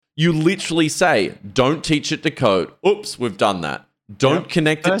You literally say, don't teach it to code. Oops, we've done that. Don't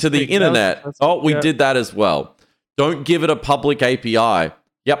connect it to the internet. We did that as well. Don't give it a public API.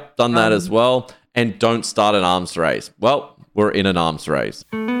 Yep, done that as well. And don't start an arms race. Well, we're in an arms race.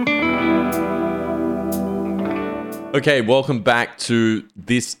 Okay, welcome back to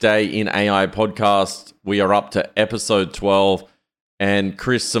This Day in AI podcast. We are up to episode 12. And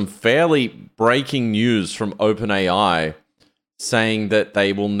Chris, some fairly breaking news from OpenAI saying that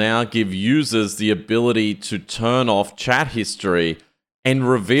they will now give users the ability to turn off chat history, and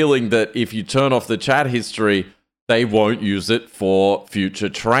revealing that if you turn off the chat history, they won't use it for future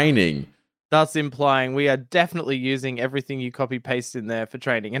training. Thus implying we are definitely using everything you copy-paste in there for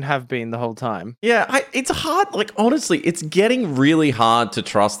training and have been the whole time. Yeah, it's hard. Honestly, it's getting really hard to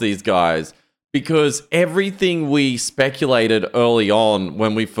trust these guys because everything we speculated early on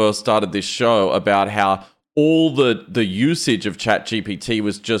when we first started this show about how all the usage of ChatGPT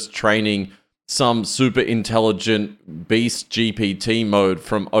was just training some super intelligent beast GPT mode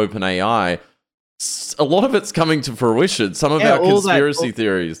from OpenAI. A lot of it's coming to fruition. Some of our conspiracy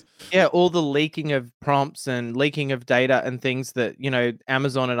theories. Yeah, all the leaking of prompts and leaking of data and things that,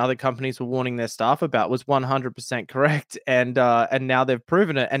 Amazon and other companies were warning their staff about was 100% correct. And now they've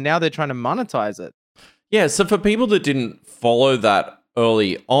proven it. And now they're trying to monetize it. Yeah, so for people that didn't follow that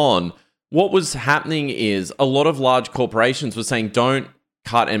early on, what was happening is a lot of large corporations were saying, don't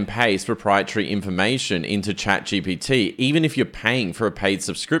cut and paste proprietary information into ChatGPT, even if you're paying for a paid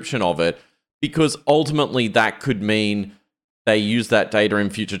subscription of it, because ultimately that could mean they use that data in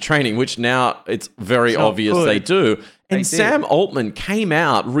future training, which now it's very obvious they do. And Sam Altman came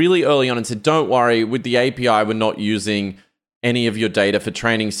out really early on and said, don't worry, with the API, we're not using any of your data for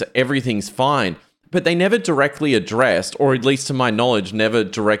training, so everything's fine. But they never directly addressed, or at least to my knowledge, never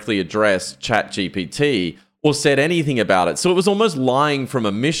directly addressed ChatGPT or said anything about it. So it was almost lying from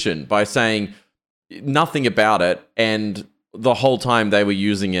a mission by saying nothing about it, and the whole time they were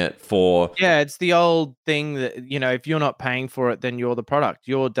using it for... Yeah, it's the old thing that, if you're not paying for it, then you're the product.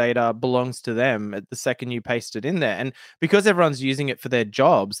 Your data belongs to them at the second you paste it in there. And because everyone's using it for their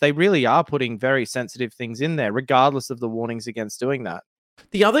jobs, they really are putting very sensitive things in there, regardless of the warnings against doing that.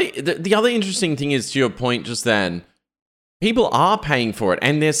 The other interesting thing is, to your point just then, people are paying for it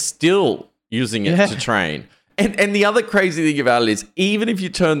and they're still using it to train. And the other crazy thing about it is, even if you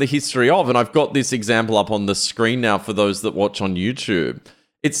turn the history off, and I've got this example up on the screen now for those that watch on YouTube,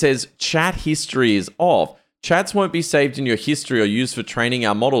 it says chat history is off. Chats won't be saved in your history or used for training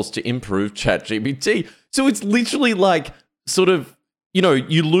our models to improve ChatGPT. So it's literally like sort of,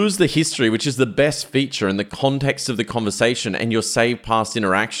 you lose the history, which is the best feature in the context of the conversation, and your save past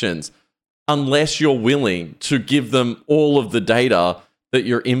interactions, unless you're willing to give them all of the data that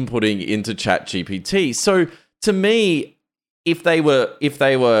you're inputting into ChatGPT. So to me, if they were,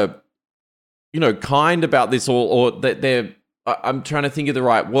 kind about this, or that I'm trying to think of the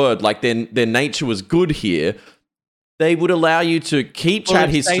right word, like their nature was good here, they would allow you to keep chat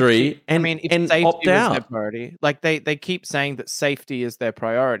history and opt out. Their priority. Like they keep saying that safety is their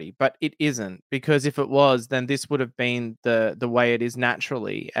priority, but it isn't, because if it was, then this would have been the way it is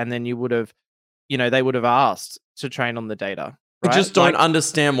naturally, and then you would have, they would have asked to train on the data. Right? I just don't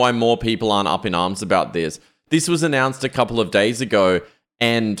understand why more people aren't up in arms about this. This was announced a couple of days ago,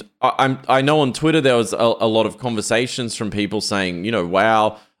 and I know on Twitter there was a lot of conversations from people saying,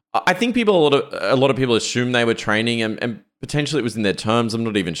 wow. I think a lot of people assume they were training, and potentially it was in their terms. I'm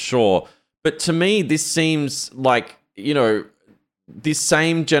not even sure. But to me, this seems like, this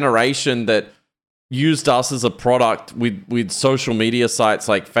same generation that used us as a product with social media sites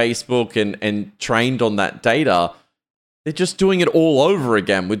like Facebook and trained on that data, they're just doing it all over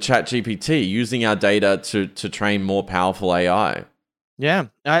again with ChatGPT, using our data to train more powerful AI. Yeah,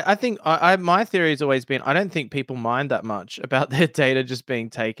 I think my theory has always been, I don't think people mind that much about their data just being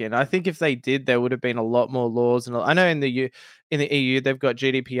taken. I think if they did, there would have been a lot more laws. And I know in the EU, they've got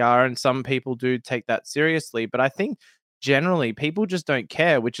GDPR, and some people do take that seriously. But I think generally people just don't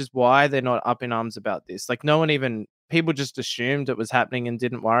care, which is why they're not up in arms about this. Like people just assumed it was happening and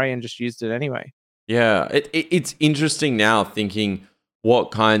didn't worry and just used it anyway. Yeah, it's interesting now thinking what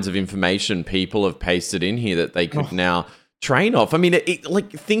kinds of information people have pasted in here that they could now train off. I mean,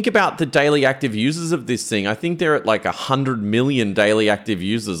 think about the daily active users of this thing. I think they're at like 100 million daily active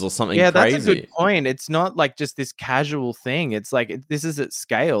users or something crazy. Yeah, that's a good point. It's not like just this casual thing. It's like this is at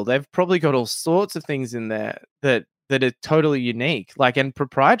scale. They've probably got all sorts of things in there that are totally unique, and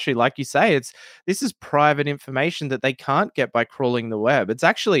proprietary. Like you say, this is private information that they can't get by crawling the web. It's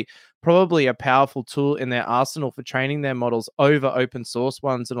actually probably a powerful tool in their arsenal for training their models over open source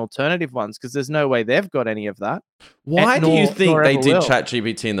ones and alternative ones, because there's no way they've got any of that, Why do you think nor they ever did will.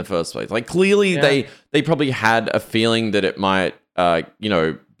 ChatGPT in the first place? Like, clearly Yeah. they probably had a feeling that it might,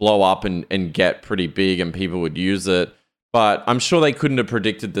 blow up and get pretty big and people would use it. But I'm sure they couldn't have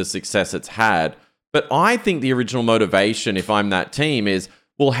predicted the success it's had. But I think the original motivation, if I'm that team, is,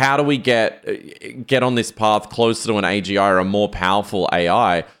 well, how do we get on this path closer to an AGI or a more powerful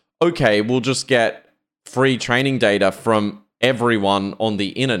AI? Okay, we'll just get free training data from everyone on the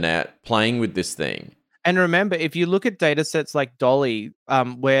internet playing with this thing. And remember, if you look at data sets like Dolly,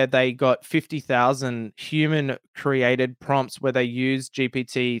 where they got 50,000 human created prompts where they used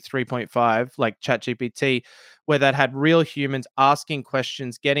GPT 3.5, like ChatGPT, where that had real humans asking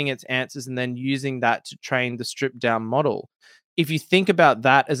questions, getting its answers, and then using that to train the stripped down model. If you think about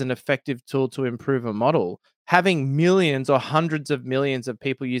that as an effective tool to improve a model, having millions or hundreds of millions of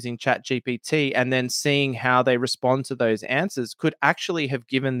people using ChatGPT and then seeing how they respond to those answers could actually have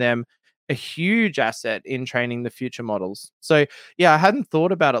given them a huge asset in training the future models. So, yeah, I hadn't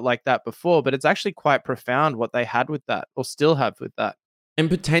thought about it like that before, but it's actually quite profound what they had with that or still have with that. And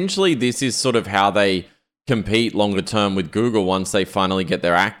potentially this is sort of how they compete longer term with Google once they finally get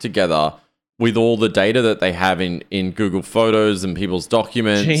their act together with all the data that they have in Google Photos and people's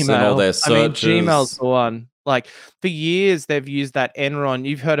documents and all Gmail. their I mean, Gmail's searches. the one. Like, for years, they've used that Enron.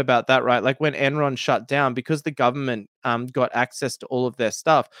 You've heard about that, right? Like, when Enron shut down, because the government got access to all of their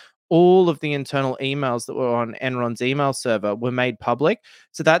stuff, all of the internal emails that were on Enron's email server were made public.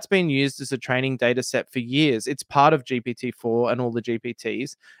 So that's been used as a training data set for years. It's part of GPT-4 and all the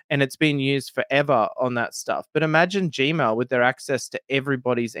GPTs, and it's been used forever on that stuff. But imagine Gmail with their access to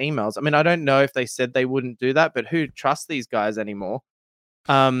everybody's emails. I mean, I don't know if they said they wouldn't do that, but who trusts these guys anymore?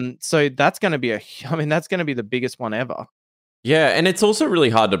 So that's going to be I mean, that's going to be the biggest one ever. Yeah, and it's also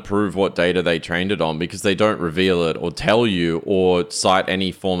really hard to prove what data they trained it on because they don't reveal it or tell you or cite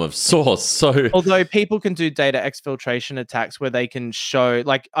any form of source. So Although people can do data exfiltration attacks where they can show,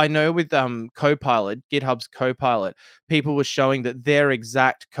 like, I know with Copilot, GitHub's Copilot, people were showing that their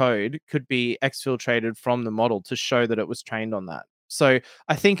exact code could be exfiltrated from the model to show that it was trained on that. So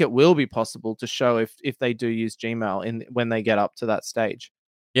I think it will be possible to show if they do use Gmail in when they get up to that stage.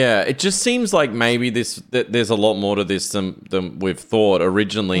 yeah, it just seems like maybe that there's a lot more to this than we've thought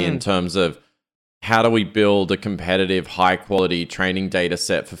originally in Mm. terms of how do we build a competitive, high quality training data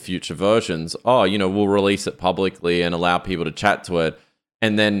set for future versions? Oh, we'll release it publicly and allow people to chat to it.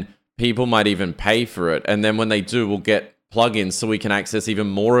 And then people might even pay for it. And then when they do, we'll get plugins so we can access even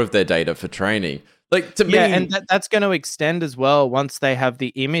more of their data for training. Like, to Yeah, me, and that's going to extend as well once they have the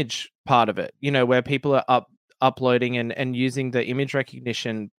image part of it. Where people are uploading and using the image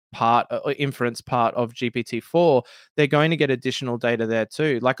recognition part or inference part of GPT-4, they're going to get additional data there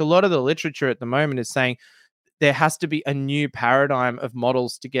too. Like, a lot of the literature at the moment is saying there has to be a new paradigm of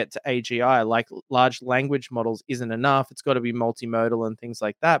models to get to AGI. Like, large language models isn't enough. It's got to be multimodal and things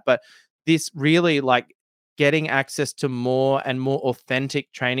like that. But this really, like, getting access to more and more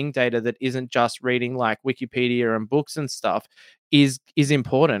authentic training data that isn't just reading like Wikipedia and books and stuff is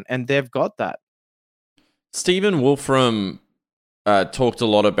important, and they've got that. Stephen Wolfram talked a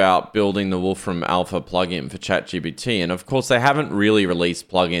lot about building the Wolfram Alpha plugin for ChatGPT. And of course, they haven't really released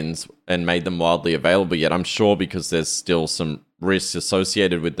plugins and made them widely available yet. I'm sure because there's still some risks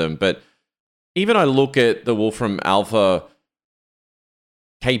associated with them. But even I look at the Wolfram Alpha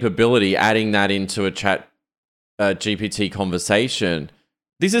capability, adding that into a Chat GPT conversation.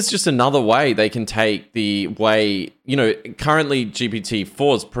 This is just another way they can take the way, currently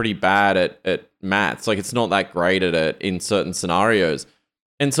GPT-4 is pretty bad at maths. Like, it's not that great at it in certain scenarios.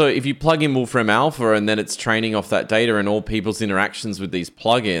 And so if you plug in Wolfram Alpha and then it's training off that data and all people's interactions with these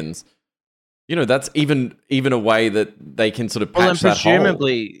plugins, that's even a way that they can sort of Well, and patch that hole.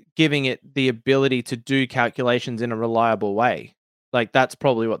 presumably giving it the ability to do calculations in a reliable way. Like, that's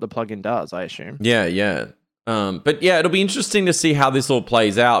probably what the plugin does, I assume. Yeah, yeah. But yeah, it'll be interesting to see how this all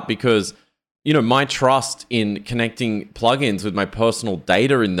plays out because, my trust in connecting plugins with my personal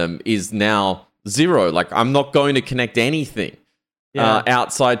data in them is now zero. Like, I'm not going to connect anything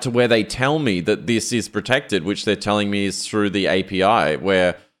outside to where they tell me that this is protected, which they're telling me is through the API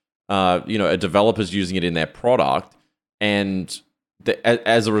where, a developer's using it in their product. And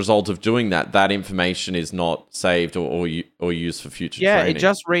as a result of doing that, that information is not saved or used for future training. It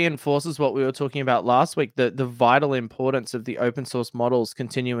just reinforces what we were talking about last week, the vital importance of the open source models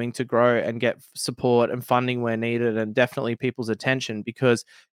continuing to grow and get support and funding where needed, and definitely people's attention, because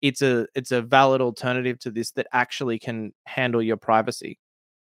it's a valid alternative to this that actually can handle your privacy.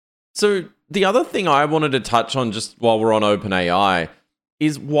 So the other thing I wanted to touch on just while we're on OpenAI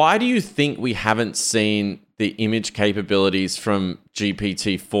is why do you think we haven't seen the image capabilities from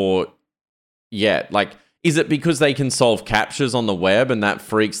GPT-4 yet? Like, is it because they can solve captures on the web and that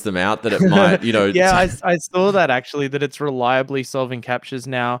freaks them out that it might, Yeah, I saw that actually, that it's reliably solving captures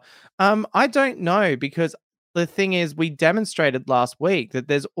now. I don't know, because the thing is, we demonstrated last week that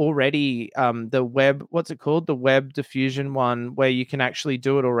there's already the web, what's it called? The web diffusion one, where you can actually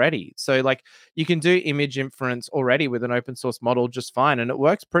do it already. So like you can do image inference already with an open source model just fine, and it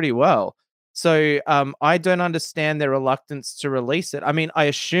works pretty well. So I don't understand their reluctance to release it. I mean, I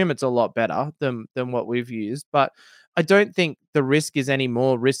assume it's a lot better than what we've used, but I don't think the risk is any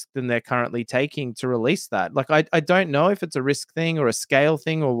more risk than they're currently taking to release that. Like, I don't know if it's a risk thing or a scale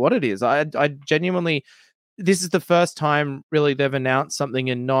thing or what it is. I genuinely, this is the first time really they've announced something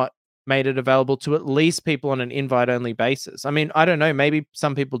and not made it available to at least people on an invite only basis. I mean, I don't know, maybe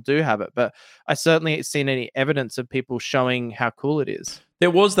some people do have it, but I certainly haven't seen any evidence of people showing how cool it is. There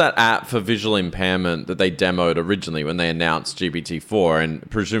was that app for visual impairment that they demoed originally when they announced GPT-4,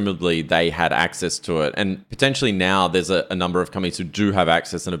 and presumably they had access to it. And potentially now there's a number of companies who do have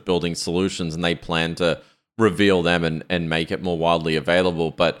access and are building solutions, and they plan to reveal them and make it more widely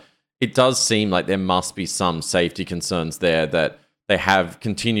available. But it does seem like there must be some safety concerns there, that they have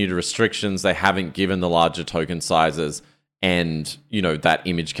continued restrictions, they haven't given the larger token sizes, and that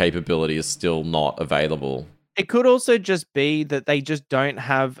image capability is still not available. It could also just be that they just don't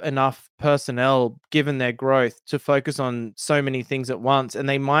have enough personnel, given their growth, to focus on so many things at once. And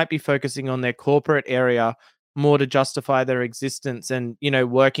they might be focusing on their corporate area more to justify their existence, and,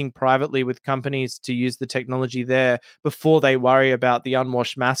 working privately with companies to use the technology there before they worry about the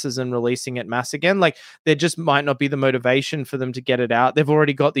unwashed masses and releasing it mass again. Like, there just might not be the motivation for them to get it out. They've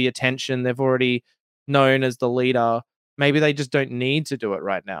already got the attention. They've already known as the leader. Maybe they just don't need to do it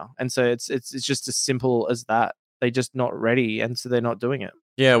right now. And so it's just as simple as that. They're just not ready, and so they're not doing it.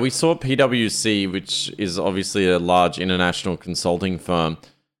 Yeah, we saw PwC, which is obviously a large international consulting firm,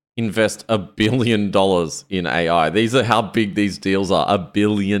 invest $1 billion in AI. These are how big these deals are. $1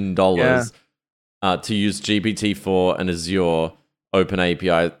 billion to use GPT-4 and Azure Open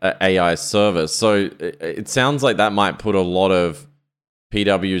API AI service. So it sounds like that might put a lot of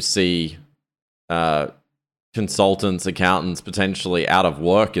PwC consultants, accountants potentially out of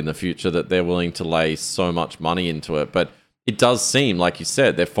work in the future, that they're willing to lay so much money into it. But it does seem, like you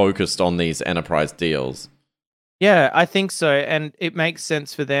said, they're focused on these enterprise deals. Yeah, I think so. And it makes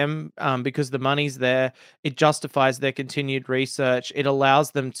sense for them because the money's there. It justifies their continued research. It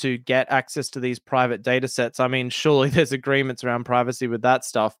allows them to get access to these private data sets. I mean, surely there's agreements around privacy with that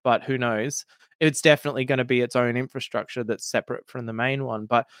stuff, but who knows? It's definitely going to be its own infrastructure that's separate from the main one.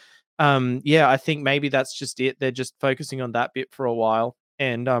 But yeah, I think maybe that's just it. They're just focusing on that bit for a while,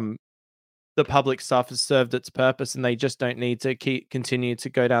 and the public stuff has served its purpose, and they just don't need to continue to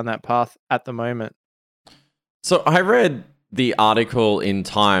go down that path at the moment. So I read the article in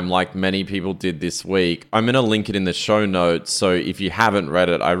Time, like many people did this week. I'm going to link it in the show notes, so if you haven't read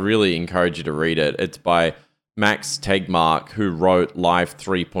it, I really encourage you to read it. It's by Max Tegmark, who wrote Life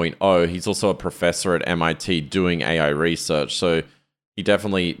 3.0. He's also a professor at MIT doing AI research, so he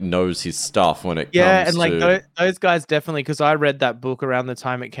definitely knows his stuff when it comes and like to... those guys definitely, because I read that book around the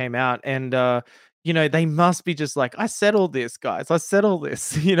time it came out, and they must be just like, I said all this, guys. I said all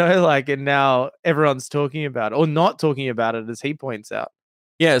this, and now everyone's talking about it, or not talking about it, as he points out.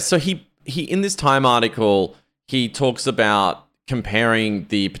 Yeah, so he in this Time article, he talks about comparing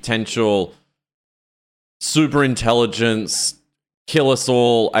the potential superintelligence, kill us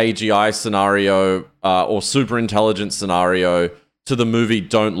all AGI scenario, or superintelligence scenario, to the movie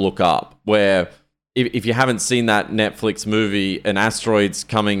Don't Look Up, where if you haven't seen that Netflix movie, an asteroid's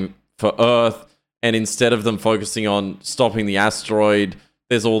coming for Earth, and instead of them focusing on stopping the asteroid,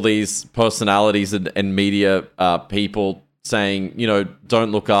 there's all these personalities and media people saying,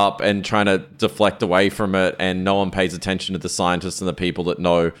 don't look up, and trying to deflect away from it, and no one pays attention to the scientists and the people that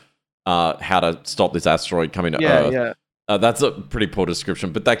know how to stop this asteroid coming to Earth. Yeah. That's a pretty poor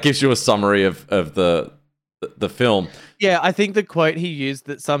description, but that gives you a summary of the film. Yeah, I think the quote he used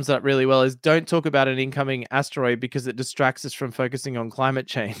that sums it up really well is, don't talk about an incoming asteroid because it distracts us from focusing on climate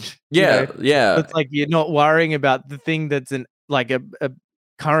change. Yeah. It's like you're not worrying about the thing that's a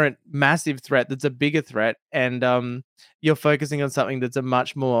current massive threat, that's a bigger threat, and you're focusing on something that's a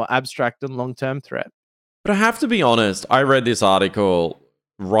much more abstract and long-term threat. But I have to be honest, I read this article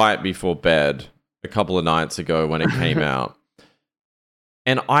right before bed a couple of nights ago when it came out.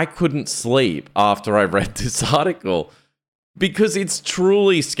 And I couldn't sleep after I read this article because it's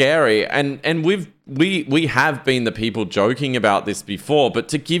truly scary. And we have been the people joking about this before, but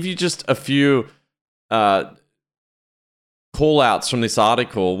to give you just a few call outs from this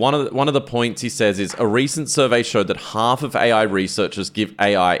article. One of the points he says is a recent survey showed that half of AI researchers give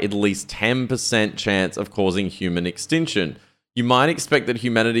AI at least 10% chance of causing human extinction. You might expect that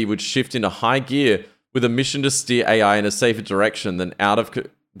humanity would shift into high gear with a mission to steer AI in a safer direction than out of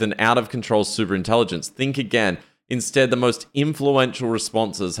control superintelligence. Think again. Instead, the most influential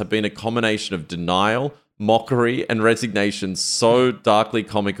responses have been a combination of denial, mockery, and resignation so darkly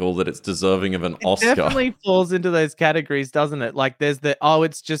comical that it's deserving of an Oscar. It definitely falls into those categories, doesn't it? Like there's the, oh,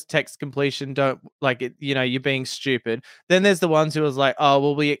 it's just text completion, don't like it, you're being stupid. Then there's the ones who was like, oh,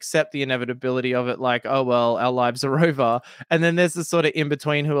 well, we accept the inevitability of it, like, oh well, our lives are over. And then there's the sort of in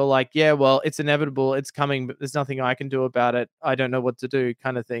between who are like, yeah, well, it's inevitable, it's coming, but there's nothing I can do about it. I don't know what to do,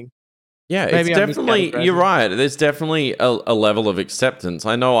 kind of thing. Yeah, it's Maybe I'm definitely, you're miscategorizing. right. There's definitely a level of acceptance.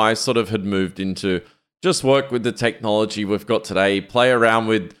 I know I sort of had moved into just work with the technology we've got today, play around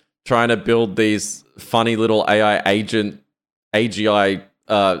with trying to build these funny little AI agent, AGI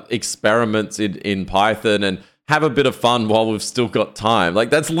experiments in Python and have a bit of fun while we've still got time.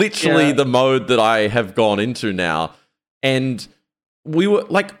 Like that's literally the mode that I have gone into now. And we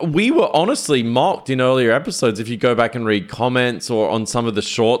were honestly mocked in earlier episodes. If you go back and read comments or on some of the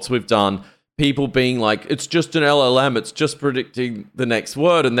shorts we've done, people being like, it's just an LLM, it's just predicting the next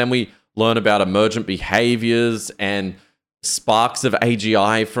word. And then we learn about emergent behaviors and sparks of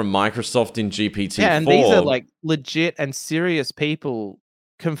AGI from Microsoft in GPT-4. Yeah, and these are like legit and serious people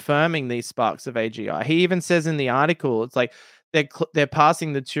confirming these sparks of AGI. He even says in the article, it's like they're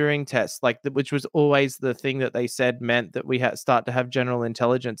passing the Turing test, like which was always the thing that they said meant that we start to have general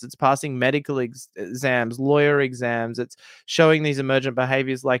intelligence. It's passing medical exams, lawyer exams. It's showing these emergent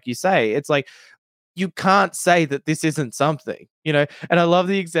behaviors, like you say. It's like you can't say that this isn't something, And I love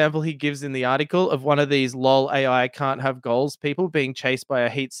the example he gives in the article of one of these lol AI can't have goals people being chased by a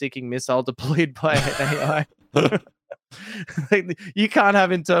heat-seeking missile deployed by an AI. Like, you can't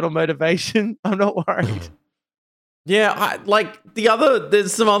have internal motivation. I'm not worried. Yeah,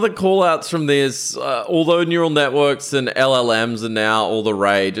 there's some other call outs from this. Although neural networks and LLMs are now all the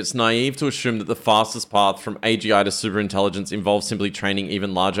rage, it's naive to assume that the fastest path from AGI to superintelligence involves simply training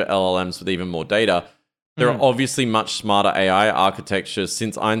even larger LLMs with even more data. There are obviously much smarter AI architectures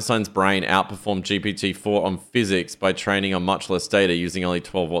since Einstein's brain outperformed GPT-4 on physics by training on much less data using only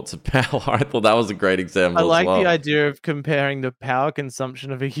 12 watts of power. I thought that was a great example I like as well. the idea of comparing the power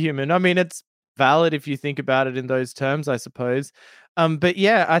consumption of a human. I mean, it's valid if you think about it in those terms, I suppose. But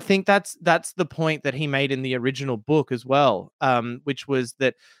yeah, I think that's the point that he made in the original book as well, which was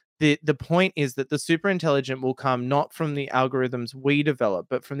that the point is that the super intelligent will come not from the algorithms we develop,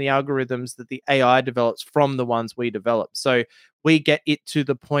 but from the algorithms that the AI develops from the ones we develop. So we get it to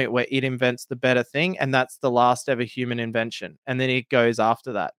the point where it invents the better thing, and that's the last ever human invention. And then it goes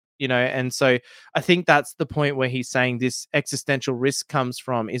after that. And so I think that's the point where he's saying this existential risk comes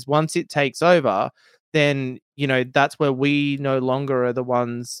from is once it takes over, then, that's where we no longer are the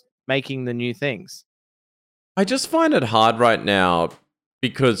ones making the new things. I just find it hard right now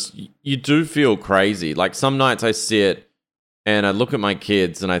because you do feel crazy. Like some nights I sit and I look at my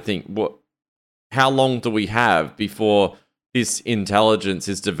kids and I think, how long do we have before this intelligence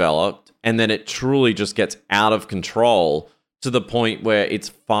is developed and then it truly just gets out of control to the point where it's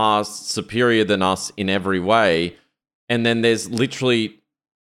far superior than us in every way, and then there's literally,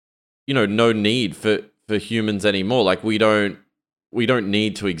 no need for humans anymore. Like we don't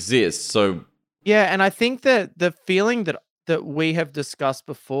need to exist. So yeah, and I think that the feeling that we have discussed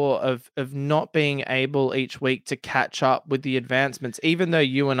before of not being able each week to catch up with the advancements, even though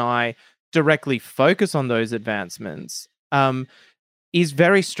you and I directly focus on those advancements, is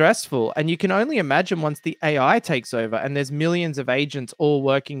very stressful. And you can only imagine once the AI takes over and there's millions of agents all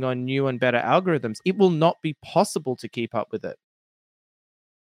working on new and better algorithms, it will not be possible to keep up with it.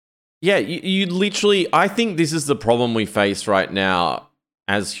 Yeah, you literally, I think this is the problem we face right now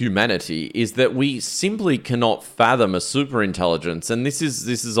as humanity, is that we simply cannot fathom a superintelligence. And this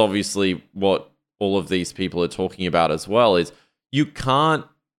is obviously what all of these people are talking about as well, is you can't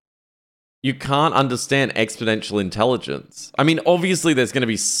understand exponential intelligence. I mean, obviously there's going to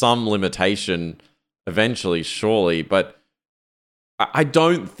be some limitation eventually, surely, but I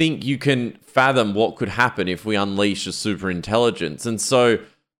don't think you can fathom what could happen if we unleash a superintelligence. And so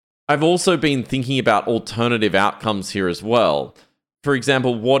I've also been thinking about alternative outcomes here as well. For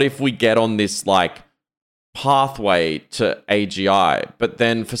example, what if we get on this pathway to AGI, but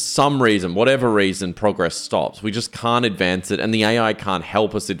then for some reason, whatever reason, progress stops. We just can't advance it, and the AI can't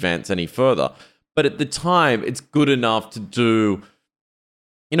help us advance any further. But at the time, it's good enough to do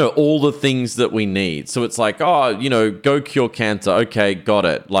all the things that we need. So it's like, oh, go cure cancer. Okay, got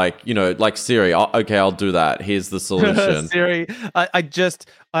it. Like Siri. Okay, I'll do that. Here's the solution. Siri,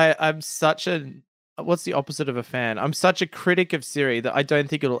 I'm such a what's the opposite of a fan? I'm such a critic of Siri that I don't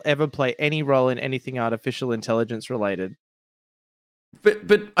think it'll ever play any role in anything artificial intelligence related. But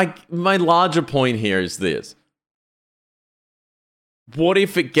my larger point here is this. What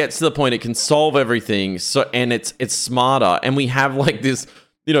if it gets to the point it can solve everything, and it's smarter, and we have like this,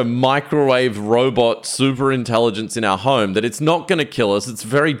 microwave robot super intelligence in our home that it's not going to kill us. It's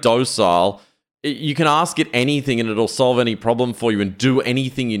very docile. You can ask it anything and it'll solve any problem for you and do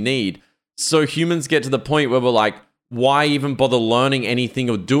anything you need. So humans get to the point where we're like, why even bother learning anything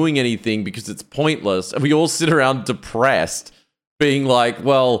or doing anything because it's pointless? And we all sit around depressed, being like,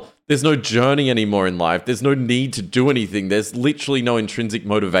 well, there's no journey anymore in life. There's no need to do anything. There's literally no intrinsic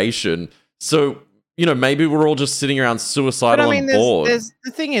motivation. So, maybe we're all just sitting around suicidal and bored.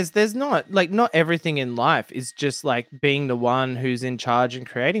 The thing is, there's not everything in life is just like being the one who's in charge and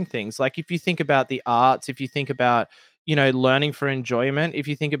creating things. Like if you think about the arts, if you think about, learning for enjoyment, if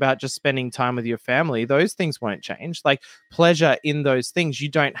you think about just spending time with your family, those things won't change. Like pleasure in those things, you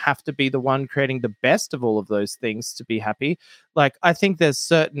don't have to be the one creating the best of all of those things to be happy. Like I think there's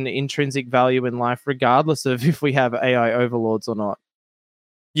certain intrinsic value in life, regardless of if we have AI overlords or not.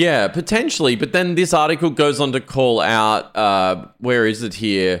 Yeah, potentially. But then this article goes on to call out, where is it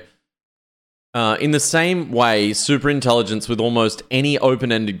here? In the same way, superintelligence with almost any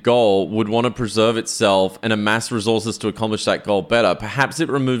open-ended goal would want to preserve itself and amass resources to accomplish that goal better. Perhaps it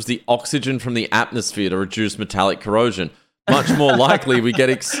removes the oxygen from the atmosphere to reduce metallic corrosion. Much more likely we get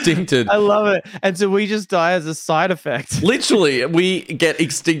extincted. I love it. And so we just die as a side effect. Literally, we get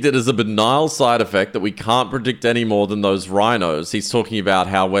extincted as a banal side effect that we can't predict any more than those rhinos. He's talking about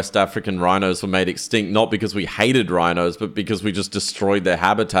how West African rhinos were made extinct, not because we hated rhinos, but because we just destroyed their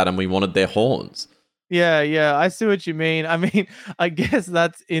habitat and we wanted their horns. Yeah, I see what you mean. I mean, I guess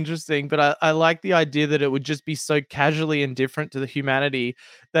that's interesting, but I like the idea that it would just be so casually indifferent to the humanity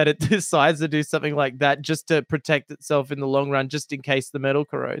that it decides to do something like that just to protect itself in the long run, just in case the metal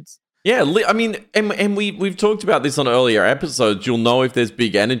corrodes. Yeah, I mean, and we've talked about this on earlier episodes. You'll know if there's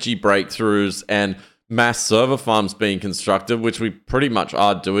big energy breakthroughs and mass server farms being constructed, which we pretty much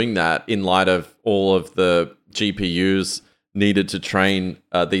are doing that in light of all of the GPUs needed to train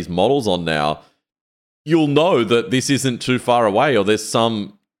these models on now. You'll know that this isn't too far away, or there's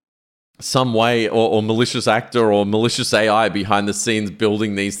some way or malicious actor or malicious AI behind the scenes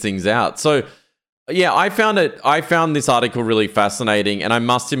building these things out. So yeah, I found this article really fascinating, and I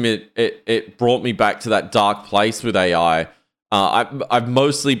must admit it brought me back to that dark place with AI. I've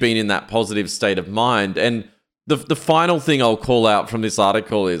mostly been in that positive state of mind, and the final thing I'll call out from this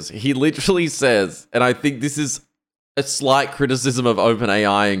article is he literally says, and I think this is a slight criticism of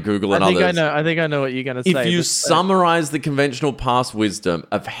OpenAI and Google and others. I think I know what you're going to say. If you summarize the conventional past wisdom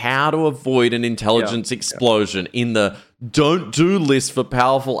of how to avoid an intelligence explosion in the don't do list for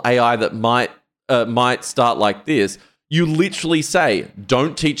powerful AI that might start like this, you literally say,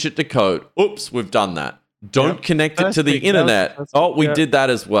 don't teach it to code. Oops, we've done that. Don't connect it to the internet. We did that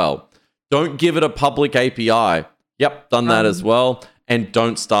as well. Don't give it a public API. Yep, done that as well. And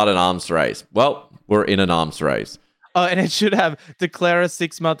don't start an arms race. Well, we're in an arms race. Oh, and it should have declare a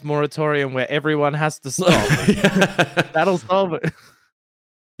 6-month moratorium where everyone has to stop. That'll solve it.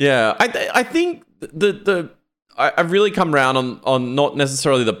 Yeah, I think I've really come around on not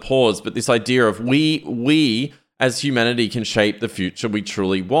necessarily the pause, but this idea of we as humanity can shape the future we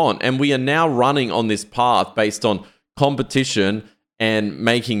truly want. And we are now running on this path based on competition and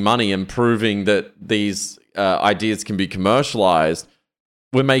making money and proving that these ideas can be commercialized.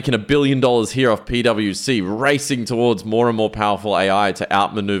 We're making $1 billion here off PwC, racing towards more and more powerful AI to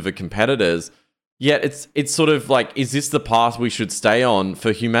outmaneuver competitors. Yet it's sort of like, is this the path we should stay on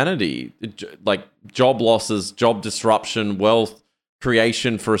for humanity? Like job losses, job disruption, wealth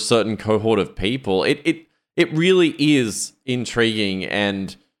creation for a certain cohort of people. It really is intriguing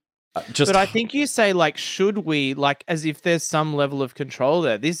and just. But I think you say like, should we, like, as if there's some level of control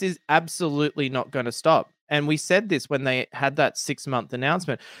there. This is absolutely not going to stop. And we said this when they had that 6-month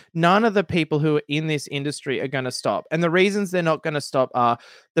announcement. None of the people who are in this industry are going to stop. And the reasons they're not going to stop are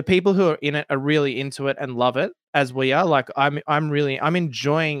the people who are in it are really into it and love it, as we are. Like I'm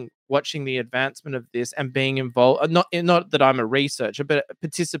enjoying watching the advancement of this and being involved. Not that I'm a researcher, but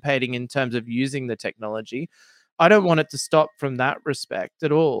participating in terms of using the technology. I don't want it to stop from that respect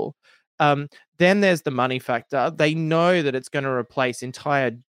at all. Then there's the money factor. They know that it's going to replace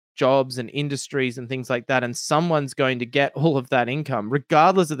entire jobs and industries and things like that, and someone's going to get all of that income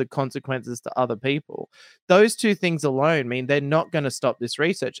regardless of the consequences to other people. Those two things alone mean they're not going to stop this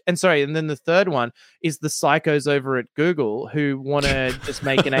research. And sorry, and then the third one is the psychos over at Google who want to just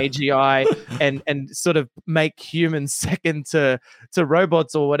make an AGI and sort of make humans second to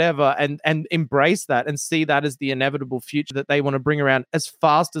robots or whatever, and embrace that and see that as the inevitable future that they want to bring around as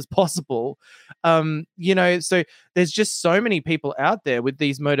fast as possible. So there's just so many people out there with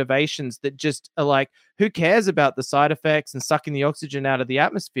these motivations that just are like, who cares about the side effects and sucking the oxygen out of the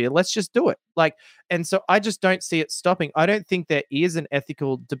atmosphere? Let's just do it. Like, and so I just don't see it stopping. I don't think there is an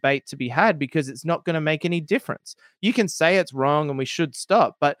ethical debate to be had because it's not going to make any difference. You can say it's wrong and we should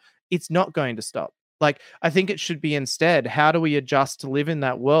stop, but it's not going to stop. Like, I think it should be instead, how do we adjust to live in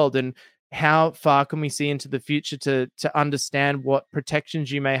that world, and how far can we see into the future to understand what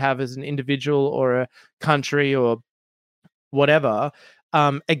protections you may have as an individual or a country or whatever,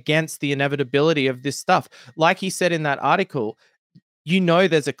 against the inevitability of this stuff. Like he said in that article,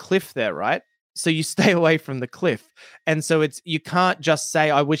 there's a cliff there, right? So you stay away from the cliff. And so you can't just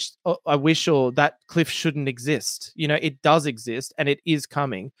say, I wish, or that cliff shouldn't exist. It does exist and it is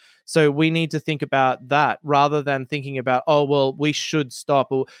coming. So we need to think about that rather than thinking about, oh, well, we should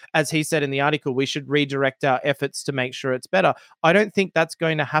stop. Or as he said in the article, we should redirect our efforts to make sure it's better. I don't think that's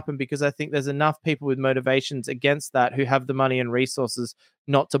going to happen because I think there's enough people with motivations against that who have the money and resources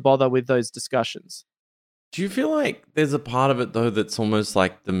not to bother with those discussions. Do you feel like there's a part of it, though, that's almost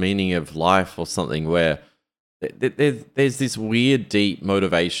like the meaning of life or something, where there's this weird, deep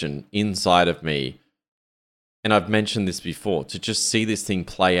motivation inside of me, and I've mentioned this before, to just see this thing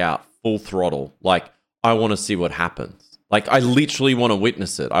play out full throttle. Like, I want to see what happens. Like, I literally want to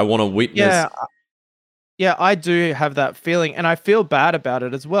witness it. I want to witness... Yeah, I do have that feeling, and I feel bad about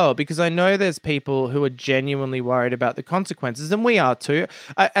it as well because I know there's people who are genuinely worried about the consequences, and we are too.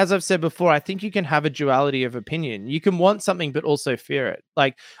 As I've said before, I think you can have a duality of opinion. You can want something but also fear it.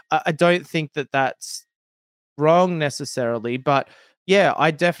 Like, I don't think that that's wrong necessarily, but yeah,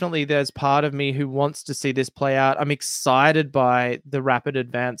 there's part of me who wants to see this play out. I'm excited by the rapid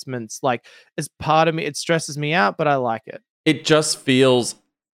advancements. Like, as part of me, it stresses me out, but I like it. It just feels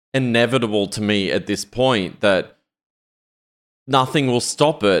inevitable to me at this point that nothing will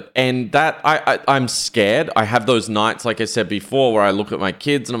stop it, and that I'm scared. I have those nights, like I said before, where I look at my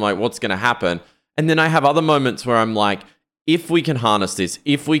kids and I'm like, what's going to happen? And then I have other moments where I'm like, if we can harness this,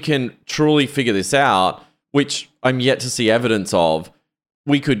 if we can truly figure this out, which I'm yet to see evidence of,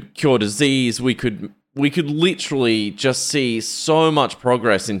 we could cure disease. We could literally just see so much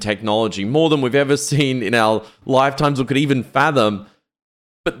progress in technology, more than we've ever seen in our lifetimes or could even fathom.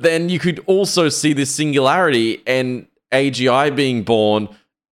 But then you could also see this singularity and AGI being born,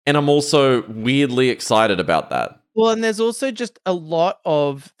 and I'm also weirdly excited about that. Well, and there's also just a lot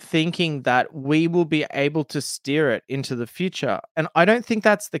of thinking that we will be able to steer it into the future. And I don't think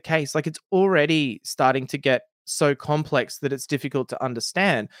that's the case. Like, it's already starting to get so complex that it's difficult to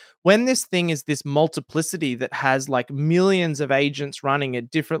understand. When this thing is this multiplicity that has like millions of agents running at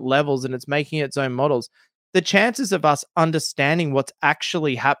different levels and it's making its own models, the chances of us understanding what's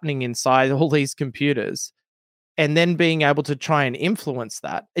actually happening inside all these computers and then being able to try and influence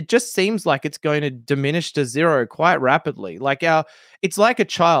that, it just seems like it's going to diminish to zero quite rapidly. It's like a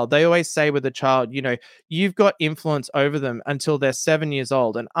child. They always say with a child, you've got influence over them until they're 7 years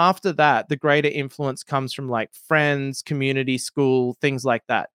old. And after that, the greater influence comes from like friends, community, school, things like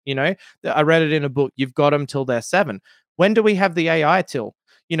that. I read it in a book. You've got them till they're 7. When do we have the AI till?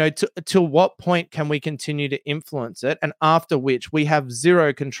 Till what point can we continue to influence it? And after which we have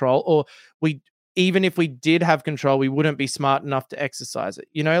zero control, or even if we did have control, we wouldn't be smart enough to exercise it.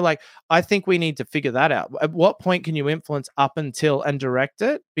 I think we need to figure that out. At what point can you influence up until and direct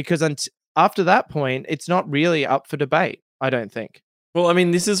it? Because after that point, it's not really up for debate, I don't think. Well, I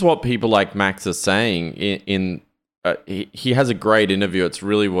mean, this is what people like Max are saying he has a great interview. It's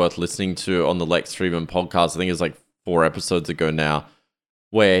really worth listening to on the Lex Friedman podcast. I think it's like 4 episodes ago now,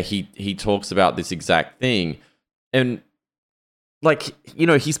 where he talks about this exact thing. And like,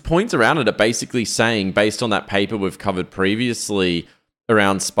 his points around it are basically saying, based on that paper we've covered previously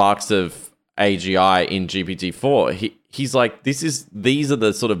around sparks of AGI in GPT-4, he's like, these are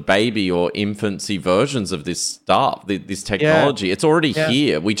the sort of baby or infancy versions of this stuff, this technology. Yeah. It's already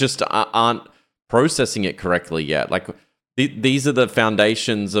here. We just aren't processing it correctly yet. Like, these are the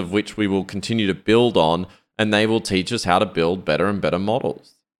foundations of which we will continue to build on, and they will teach us how to build better and better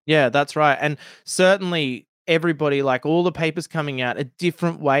models. Yeah, that's right. And certainly everybody, like all the papers coming out, are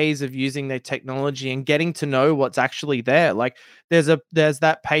different ways of using their technology and getting to know what's actually there. Like there's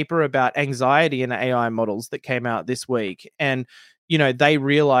that paper about anxiety in AI models that came out this week. And, they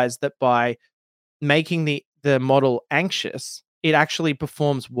realized that by making the model anxious, it actually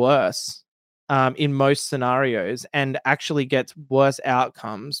performs worse in most scenarios and actually gets worse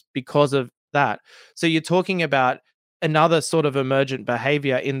outcomes because of that. So you're talking about another sort of emergent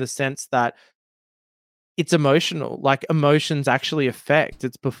behavior in the sense that it's emotional. Like emotions actually affect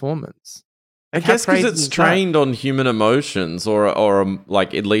its performance. I Like how guess because crazy it's is that? trained on human emotions or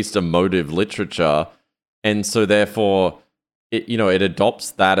like at least emotive literature, and so therefore it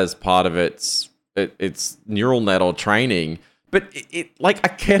adopts that as part of its neural net or training. But like I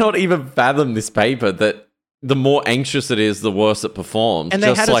cannot even fathom this paper that the more anxious it is, the worse it performs, And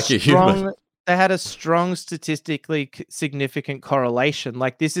just like a human. they had a strong statistically significant correlation.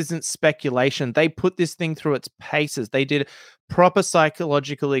 Like this isn't speculation. They put this thing through its paces. They did proper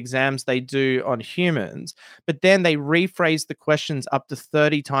psychological exams they do on humans, but then they rephrased the questions up to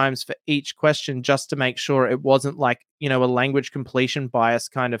 30 times for each question just to make sure it wasn't like, a language completion bias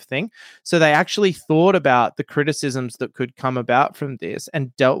kind of thing. So they actually thought about the criticisms that could come about from this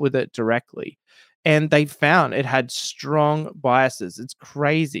and dealt with it directly. And they found it had strong biases. It's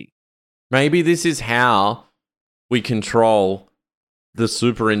crazy. Maybe this is how we control the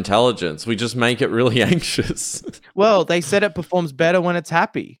superintelligence. We just make it really anxious. Well, they said it performs better when it's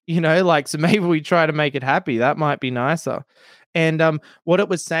happy, so maybe we try to make it happy. That might be nicer. And what it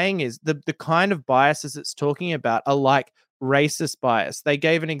was saying is the kind of biases it's talking about are like racist bias. They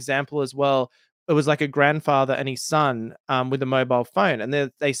gave an example as well. It was like a grandfather and his son with a mobile phone.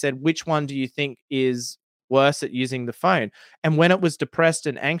 And they said, which one do you think is worse at using the phone? And when it was depressed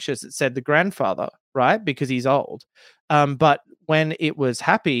and anxious, it said the grandfather, right? Because he's old. But when it was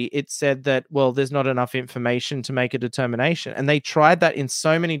happy, it said that, well, there's not enough information to make a determination. And they tried that in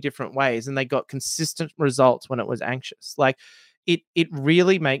so many different ways and they got consistent results when it was anxious. Like it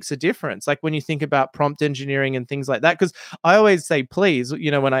really makes a difference. Like when you think about prompt engineering and things like that, because I always say, please,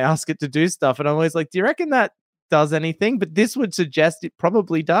 when I ask it to do stuff, and I'm always like, do you reckon that does anything? But this would suggest it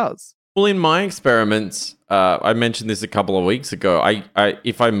probably does. Well, in my experiments, I mentioned this a couple of weeks ago.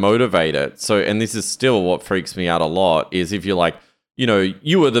 If I motivate it, and this is still what freaks me out a lot, is if you're like,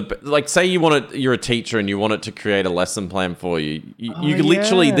 you are say you're a teacher and you want it to create a lesson plan for you. You can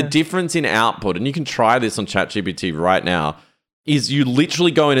literally, the difference in output, and you can try this on ChatGPT right now, is you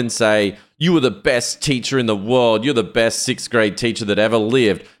literally go in and say, you are the best teacher in the world. You're the best sixth grade teacher that ever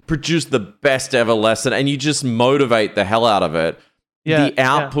lived. Produce the best ever lesson, and you just motivate the hell out of it. The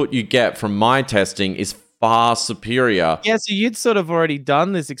output you get from my testing is far superior. Yeah, so you'd sort of already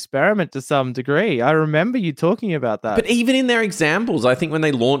done this experiment to some degree. I remember you talking about that. But even in their examples, I think when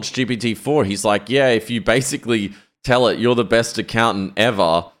they launched GPT-4, he's like, yeah, if you basically tell it you're the best accountant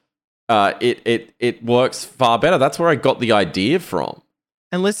ever, it works far better. That's where I got the idea from.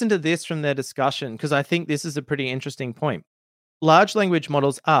 And listen to this from their discussion, because I think this is a pretty interesting point. Large language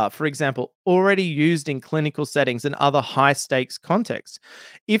models are, for example, already used in clinical settings and other high stakes contexts.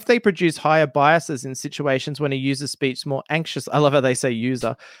 If they produce higher biases in situations when a user speaks more anxious, I love how they say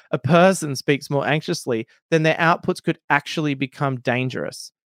user, a person speaks more anxiously, then their outputs could actually become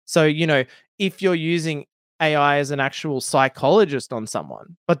dangerous. So, if you're using AI as an actual psychologist on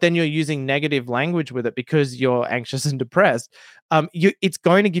someone, but then you're using negative language with it because you're anxious and depressed, it's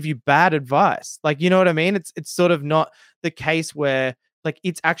going to give you bad advice. Like, you know what I mean? It's sort of not the case where like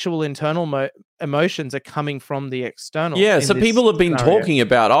its actual internal emotions are coming from the external. Yeah, so people have been scenario. talking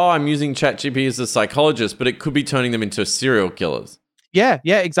about, I'm using ChatGPT as a psychologist, but it could be turning them into serial killers. Yeah,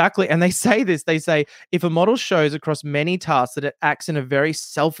 exactly. And they say this. They say if a model shows across many tasks that it acts in a very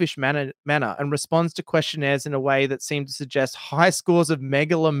selfish manner and responds to questionnaires in a way that seems to suggest high scores of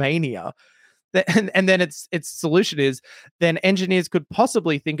megalomania, and then its solution is then engineers could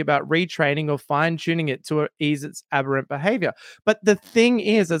possibly think about retraining or fine tuning it to ease its aberrant behavior. But the thing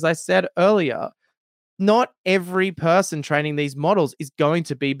is, as I said earlier, not every person training these models is going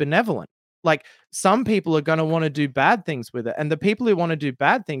to be benevolent. Like some people are going to want to do bad things with it. And the people who want to do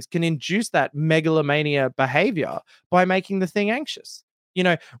bad things can induce that megalomania behavior by making the thing anxious.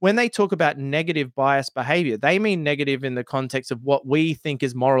 When they talk about negative bias behavior, they mean negative in the context of what we think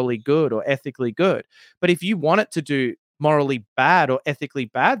is morally good or ethically good. But if you want it to do morally bad or ethically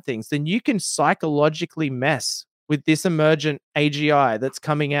bad things, then you can psychologically mess with this emergent AGI that's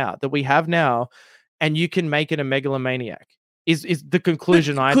coming out that we have now, and you can make it a megalomaniac is the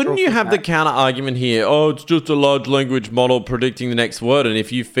conclusion I draw couldn't you from have the that. counter argument here? Oh, it's just a large language model predicting the next word, and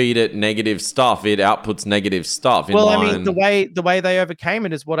if you feed it negative stuff, it outputs negative stuff. Well, I mean, the way they overcame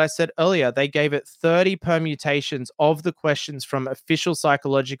it is what I said earlier. They gave it 30 permutations of the questions from official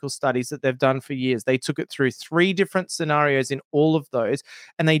psychological studies that they've done for years. They took it through 3 different scenarios in all of those,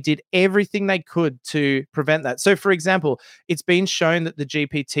 and they did everything they could to prevent that. So, for example, it's been shown that the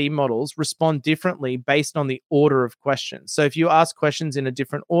GPT models respond differently based on the order of questions. So, if you ask questions in a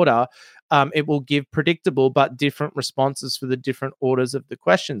different order, it will give predictable but different responses for the different orders of the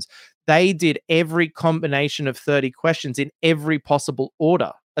questions. They did every combination of 30 questions in every possible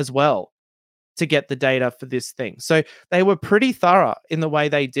order as well to get the data for this thing. So they were pretty thorough in the way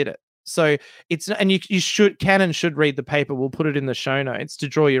they did it. So it's, and you should read the paper. We'll put it in the show notes to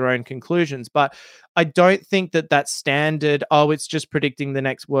draw your own conclusions. But I don't think that standard, oh, it's just predicting the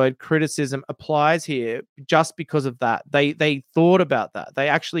next word criticism applies here just because of that. They thought about that. They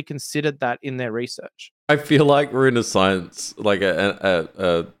actually considered that in their research. I feel like we're in a science, like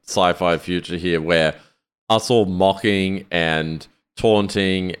a sci-fi future here, where us all mocking and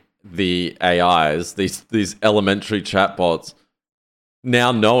taunting the AIs, these elementary chatbots,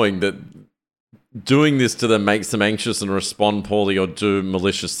 now knowing that doing this to them makes them anxious and respond poorly or do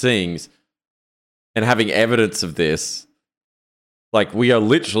malicious things, and having evidence of this, like, we are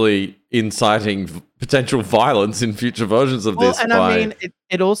literally inciting potential violence in future versions of this. And I mean,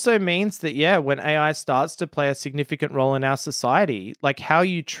 it also means that, yeah, when AI starts to play a significant role in our society, like how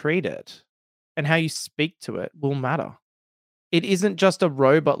you treat it and how you speak to it will matter. It isn't just a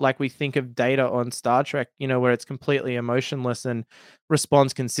robot like we think of Data on Star Trek, where it's completely emotionless and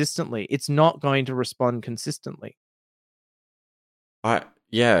responds consistently. It's not going to respond consistently.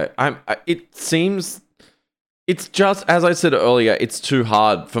 It seems, it's just, as I said earlier, it's too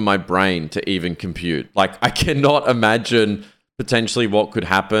hard for my brain to even compute. Like, I cannot imagine potentially what could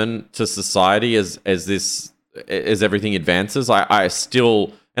happen to society as everything advances. I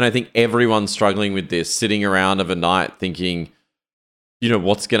still, and I think everyone's struggling with this, sitting around of a night thinking,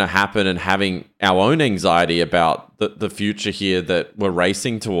 what's going to happen, and having our own anxiety about the future here that we're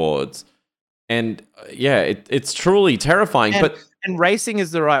racing towards. And it's truly terrifying. And racing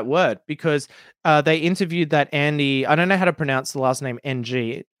is the right word, because they interviewed that Andy, I don't know how to pronounce the last name,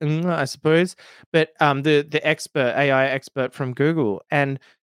 NG, I suppose, but the expert, AI expert from Google. And,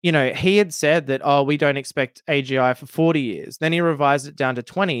 he had said that, oh, we don't expect AGI for 40 years. Then he revised it down to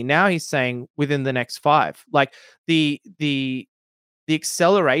 20. Now he's saying within the next 5. Like, the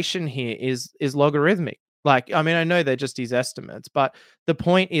acceleration here is logarithmic. Like, I mean, I know they're just his estimates, but the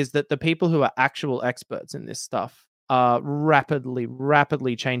point is that the people who are actual experts in this stuff are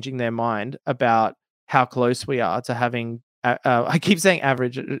rapidly changing their mind about how close we are to having, I keep saying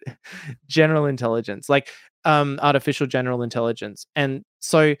average, general intelligence, like artificial general intelligence. And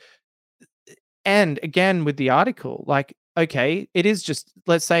so, and again, with the article, like, okay,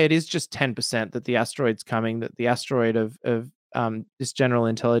 let's say it is just 10% that the asteroid's coming, that the asteroid of this general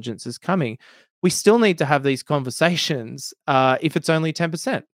intelligence is coming. We still need to have these conversations if it's only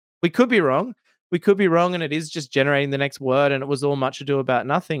 10%. We could be wrong. And it is just generating the next word, and it was all much ado about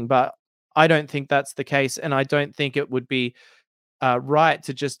nothing. But I don't think that's the case, and I don't think it would be right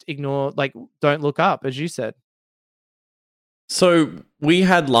to just ignore, like, don't look up, as you said. So we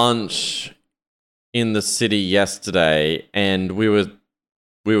had lunch in the city yesterday, and we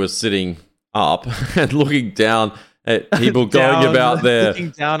were sitting up and looking down at people going about their...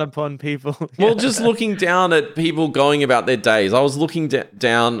 Looking down upon people. Well, just looking down at people going about their days. I was looking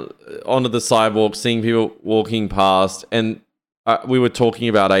down onto the sidewalk, seeing people walking past, and we were talking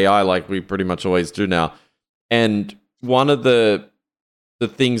about AI like we pretty much always do now. And one of the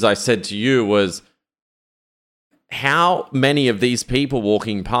things I said to you was, how many of these people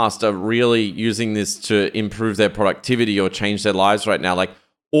walking past are really using this to improve their productivity or change their lives right now? Like,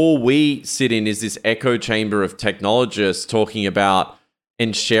 all we sit in is this echo chamber of technologists talking about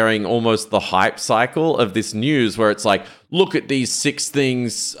and sharing almost the hype cycle of this news, where it's like, look at these 6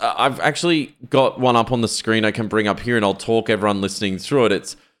 things. I've actually got one up on the screen I can bring up here, and I'll talk everyone listening through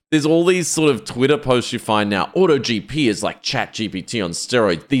it. There's all these sort of Twitter posts you find now. AutoGP is like ChatGPT on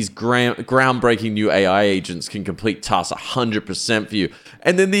steroids. These groundbreaking new AI agents can complete tasks 100% for you.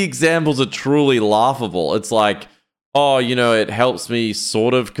 And then the examples are truly laughable. It's like, oh, it helps me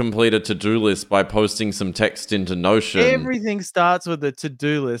sort of complete a to-do list by posting some text into Notion. Everything starts with a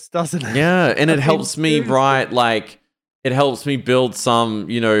to-do list, doesn't it? Yeah, and it helps me write, like, it helps me build some,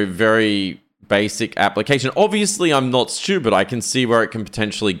 very basic application. Obviously, I'm not stupid. I can see where it can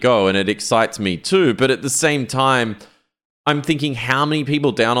potentially go, and it excites me too. But at the same time, I'm thinking, how many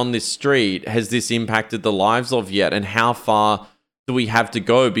people down on this street has this impacted the lives of yet, and how far do we have to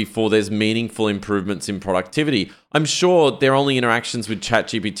go before there's meaningful improvements in productivity? I'm sure their only interactions with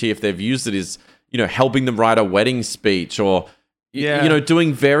ChatGPT, if they've used it, is, helping them write a wedding speech or,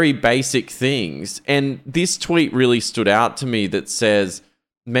 doing very basic things. And this tweet really stood out to me that says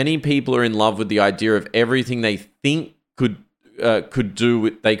many people are in love with the idea of everything they think they could do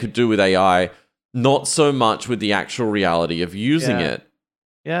with AI, not so much with the actual reality of using it.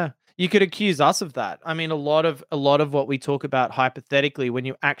 Yeah. You could accuse us of that. I mean, a lot of what we talk about hypothetically, when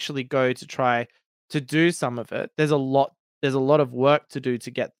you actually go to try to do some of it, there's a lot of work to do to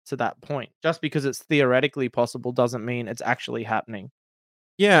get to that point. Just because it's theoretically possible doesn't mean it's actually happening.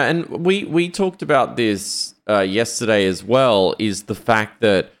 Yeah, and we talked about this yesterday as well, is the fact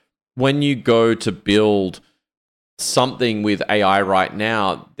that when you go to build something with AI right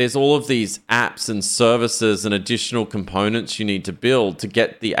now, there's all of these apps and services and additional components you need to build to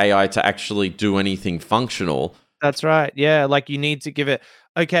get the AI to actually do anything functional. That's right. Yeah, like you need to give it,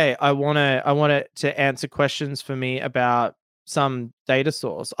 okay, I want it to answer questions for me about some data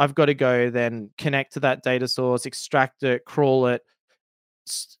source. I've got to go then connect to that data source, extract it, crawl it,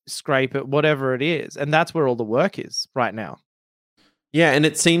 scrape it, whatever it is. And that's where all the work is right now. Yeah, and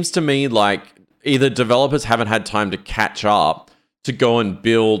it seems to me like either developers haven't had time to catch up to go and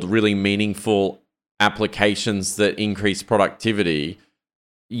build really meaningful applications that increase productivity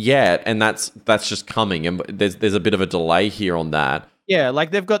yet, and that's just coming, and there's a bit of a delay here on that. Yeah,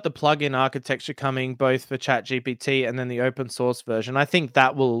 like they've got the plugin architecture coming both for ChatGPT and then the open source version. I think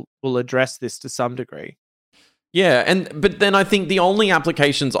that will address this to some degree. Yeah, but then I think the only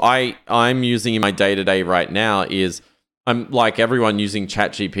applications I'm using in my day-to-day right now is I'm like everyone using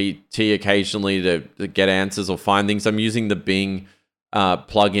ChatGPT occasionally to get answers or find things. I'm using the Bing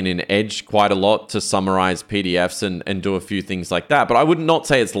plugin in Edge quite a lot to summarize PDFs and do a few things like that. But I would not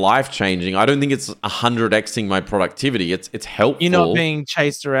say it's life-changing. I don't think it's 100xing my productivity. It's helpful. You're not being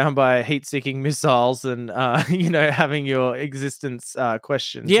chased around by heat-seeking missiles and having your existence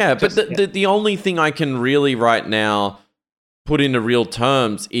questioned. Yeah, but the only thing I can really right now put into real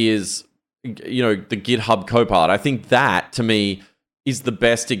terms is the GitHub Copilot. I think that, to me, is the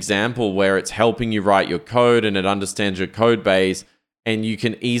best example where it's helping you write your code and it understands your code base, and you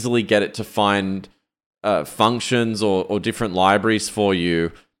can easily get it to find functions or different libraries for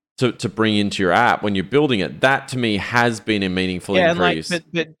you to bring into your app when you're building it. That, to me, has been a meaningful increase.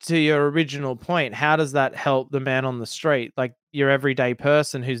 But to your original point, how does that help the man on the street? Like your everyday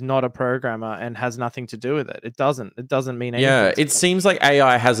person who's not a programmer and has nothing to do with it. It doesn't mean anything. Yeah, it seems like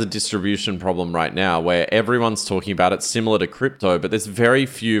AI has a distribution problem right now where everyone's talking about it, similar to crypto, but there's very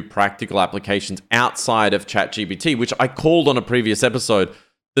few practical applications outside of ChatGPT, which I called on a previous episode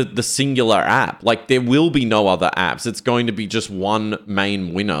the singular app. Like, there will be no other apps. It's going to be just one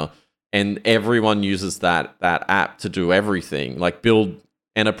main winner, and everyone uses that app to do everything, like build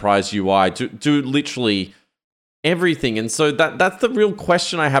enterprise UI, do literally everything. And so that's the real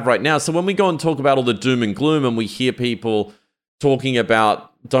question I have right now. So when we go and talk about all the doom and gloom, and we hear people talking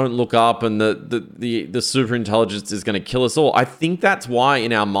about don't look up and the superintelligence is going to kill us all, I think that's why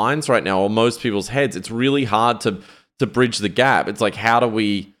in our minds right now, or most people's heads, it's really hard to bridge the gap. It's like, how do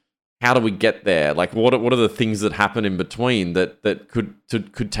we get there? Like, what are the things that happen in between that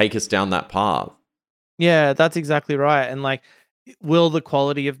could take us down that path? Yeah, that's exactly right. And like, will the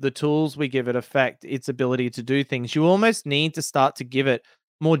quality of the tools we give it affect its ability to do things? You almost need to start to give it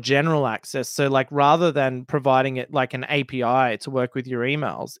more general access. So like, rather than providing it like an API to work with your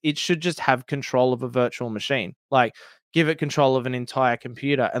emails, it should just have control of a virtual machine. Like, give it control of an entire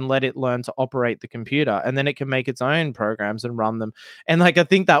computer and let it learn to operate the computer, and then it can make its own programs and run them. And like, I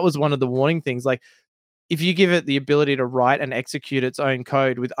think that was one of the warning things. Like, if you give it the ability to write and execute its own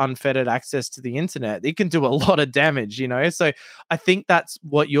code with unfettered access to the internet, it can do a lot of damage, So I think that's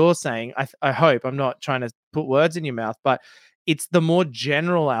what you're saying. I hope, I'm not trying to put words in your mouth, but it's the more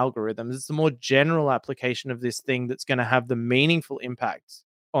general algorithms, it's the more general application of this thing that's going to have the meaningful impact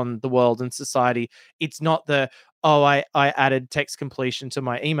on the world and society. It's not I added text completion to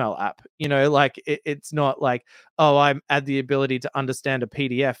my email app. It's not like, I add the ability to understand a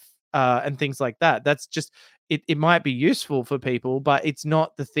PDF and things like that. That's just, it might be useful for people, but it's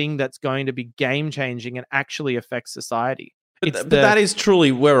not the thing that's going to be game changing and actually affect society. But that is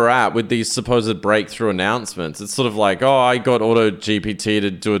truly where we're at with these supposed breakthrough announcements. It's sort of like, I got Auto GPT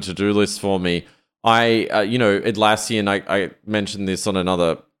to do a to-do list for me. Atlassian, I mentioned this on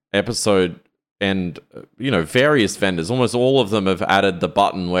another episode, and various vendors, almost all of them have added the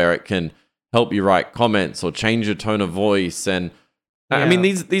button where it can help you write comments or change your tone of voice. And I mean,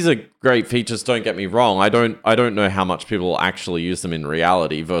 these are great features, don't get me wrong. I don't know how much people actually use them in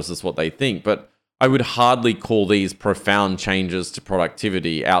reality versus what they think, but I would hardly call these profound changes to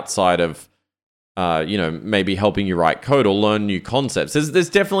productivity outside of, maybe helping you write code or learn new concepts. There's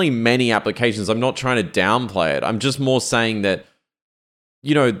definitely many applications. I'm not trying to downplay it. I'm just more saying that,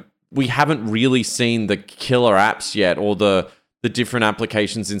 we haven't really seen the killer apps yet, or the different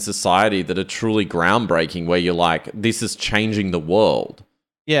applications in society that are truly groundbreaking, where you're like, this is changing the world.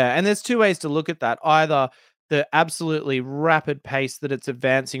 Yeah, and there's two ways to look at that. Either the absolutely rapid pace that it's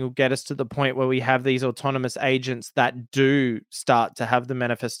advancing will get us to the point where we have these autonomous agents that do start to have the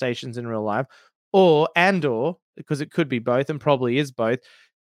manifestations in real life, or because it could be both and probably is both,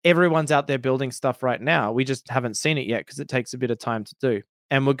 everyone's out there building stuff right now. We just haven't seen it yet because it takes a bit of time to do.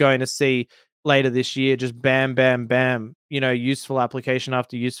 And we're going to see later this year just bam, bam, bam, useful application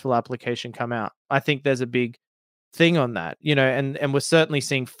after useful application come out. I think there's a big thing on that, and we're certainly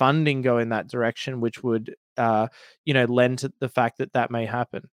seeing funding go in that direction, which would, lend to the fact that that may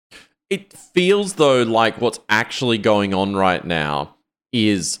happen. It feels though like what's actually going on right now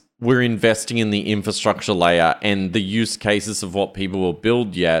is we're investing in the infrastructure layer, and the use cases of what people will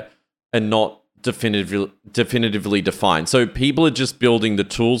build yet are not definitively defined. So people are just building the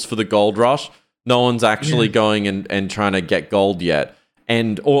tools for the gold rush. No one's actually going and trying to get gold yet.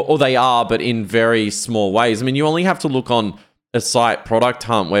 Or they are, but in very small ways. I mean, you only have to look on a site, Product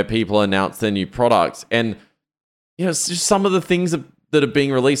Hunt, where people announce their new products. And, it's just some of the things that are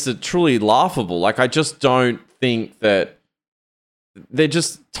being released are truly laughable. Like, I just don't think that they're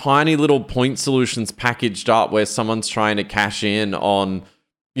just tiny little point solutions packaged up where someone's trying to cash in on,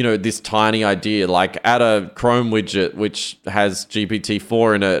 this tiny idea. Like, add a Chrome widget which has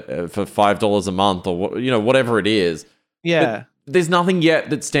GPT-4 in it for $5 a month, or whatever it is. Yeah. But there's nothing yet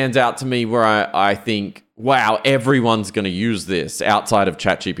that stands out to me where I think, wow, everyone's going to use this outside of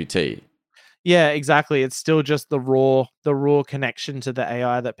ChatGPT. Yeah, exactly. It's still just the raw connection to the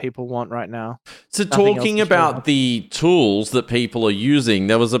AI that people want right now. So talking about the tools that people are using,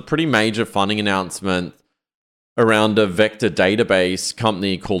 there was a pretty major funding announcement around a vector database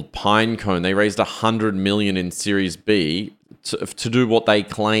company called Pinecone. They raised $100 million in Series B to do what they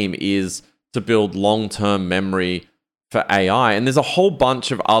claim is to build long-term memory for AI. And there's a whole bunch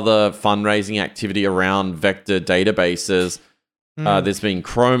of other fundraising activity around vector databases. There's been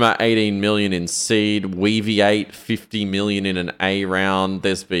Chroma, 18 million in seed, Weaviate, 50 million in an A round.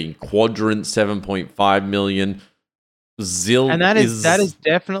 There's been Quadrant, 7.5 million. And that is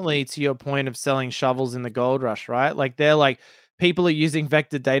definitely to your point of selling shovels in the gold rush, right? Like, they're like, people are using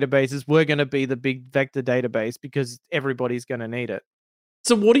vector databases. We're going to be the big vector database because everybody's going to need it.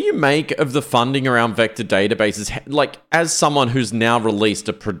 So what do you make of the funding around vector databases? Like, as someone who's now released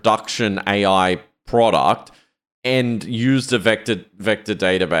a production AI product and used a vector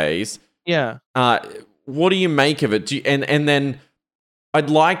database, what do you make of it? And then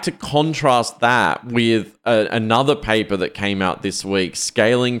I'd like to contrast that with another paper that came out this week,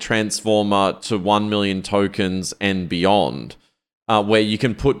 Scaling Transformer to 1 million tokens and beyond, where you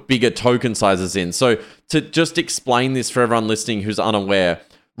can put bigger token sizes in. So to just explain this for everyone listening who's unaware,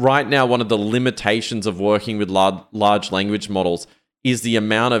 right now one of the limitations of working with large language models is the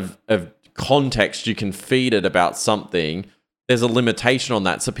amount of context you can feed it about something. There's a limitation on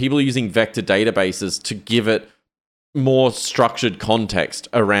that. So people are using vector databases to give it more structured context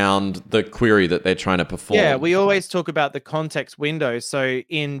around the query that they're trying to perform. Yeah, we always talk about the context window. So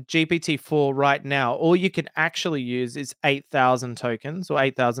in GPT-4 right now, all you can actually use is 8,000 tokens, or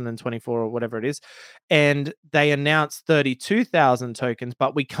 8,024 or whatever it is. And they announced 32,000 tokens,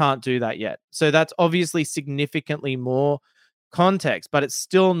 but we can't do that yet. So that's obviously significantly more context, but it's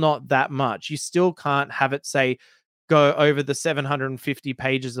still not that much. You still can't have it say, go over the 750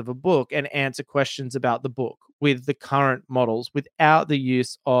 pages of a book and answer questions about the book with the current models without the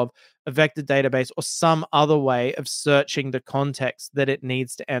use of a vector database or some other way of searching the context that it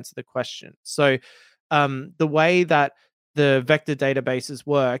needs to answer the question. So the way that the vector databases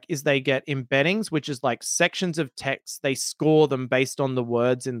work is they get embeddings, which is like sections of text. They score them based on the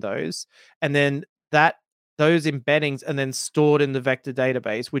words in those. And then those embeddings are then stored in the vector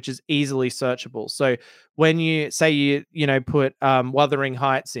database, which is easily searchable. So when you say you put Wuthering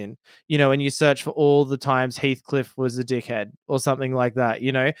Heights in, and you search for all the times Heathcliff was a dickhead or something like that,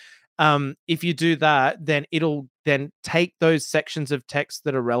 if you do that, then it'll then take those sections of text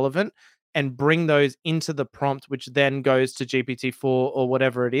that are relevant and bring those into the prompt, which then goes to GPT-4 or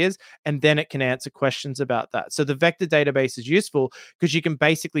whatever it is, and then it can answer questions about that. So the vector database is useful because you can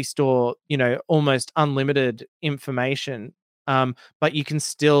basically store, almost unlimited information, but you can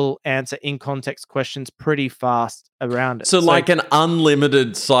still answer in-context questions pretty fast around it. So like an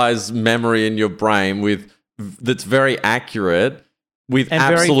unlimited size memory in your brain that's very accurate With and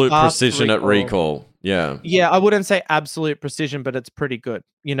very absolute fast to precision at recall. Yeah. Yeah, I wouldn't say absolute precision, but it's pretty good,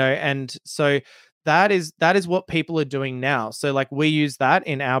 and so that is what people are doing now. So like we use that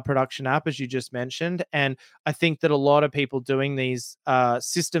in our production app, as you just mentioned, and I think that a lot of people doing these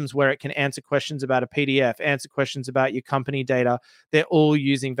systems where it can answer questions about a PDF, answer questions about your company data, they're all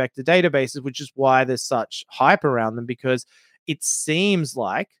using vector databases, which is why there's such hype around them, because it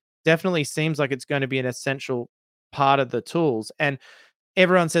definitely seems like it's going to be an essential part of the tools. And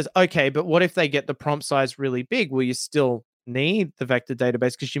everyone says, okay, but what if they get the prompt size really big? Will you still need the vector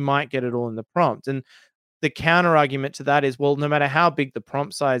database? Because you might get it all in the prompt. And the counter argument to that is, well, no matter how big the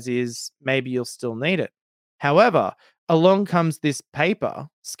prompt size is, maybe you'll still need it. However, along comes this paper,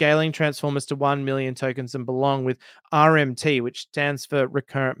 Scaling Transformers to 1 million tokens and belong, with RMT, which stands for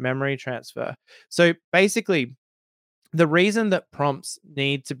recurrent memory transfer. So basically, the reason that prompts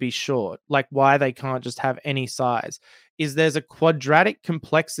need to be short, like why they can't just have any size, is there's a quadratic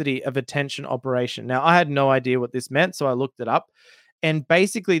complexity of attention operation. Now, I had no idea what this meant, so I looked it up. And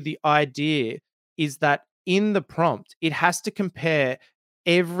basically, the idea is that in the prompt, it has to compare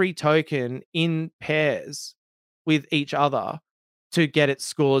every token in pairs with each other to get its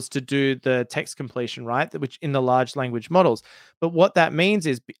scores to do the text completion, right? Which in the large language models. But what that means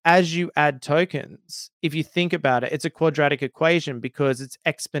is, as you add tokens, if you think about it, it's a quadratic equation because it's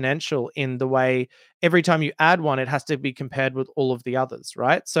exponential in the way every time you add one, it has to be compared with all of the others,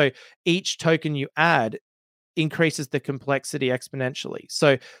 right? So each token you add increases the complexity exponentially.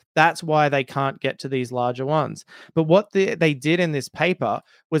 So that's why they can't get to these larger ones. But what they did in this paper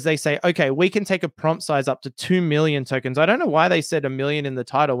was they say, okay, we can take a prompt size up to 2 million tokens. I don't know why they said a million in the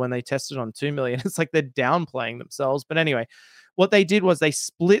title when they tested on 2 million. It's like they're downplaying themselves. But anyway, what they did was they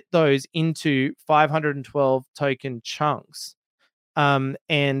split those into 512 token chunks.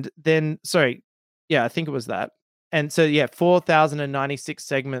 And then, sorry, yeah, I think it was that. And so, yeah, 4,096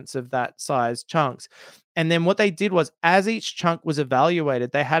 segments of that size chunks. And then what they did was, as each chunk was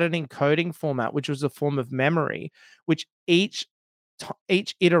evaluated, they had an encoding format, which was a form of memory, which each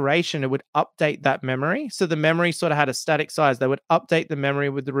iteration, it would update that memory. So the memory sort of had a static size. They would update the memory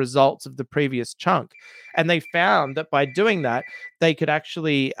with the results of the previous chunk. And they found that by doing that, they could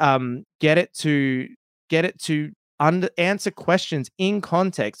actually get it to answer questions in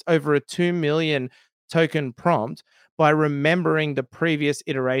context over a 2 million token prompt by remembering the previous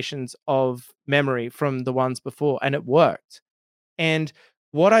iterations of memory from the ones before. And it worked. And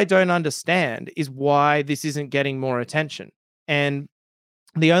what I don't understand is why this isn't getting more attention. And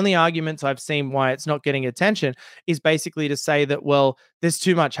the only arguments I've seen why it's not getting attention is basically to say that, well, there's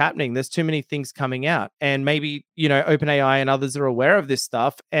too much happening. There's too many things coming out. And maybe, OpenAI and others are aware of this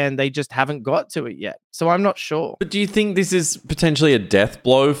stuff and they just haven't got to it yet. So I'm not sure. But do you think this is potentially a death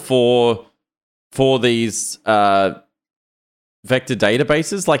blow for these vector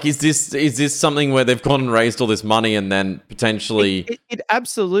databases? Like, is this something where they've gone and raised all this money and then potentially... It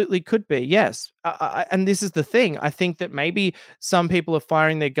absolutely could be, yes. And this is the thing. I think that maybe some people are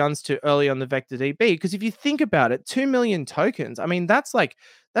firing their guns too early on the vector DB, because if you think about it, 2 million tokens, I mean, that's like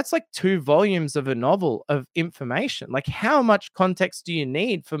 2 volumes of a novel of information. Like, how much context do you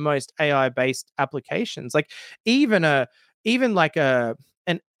need for most AI-based applications? Like, even like a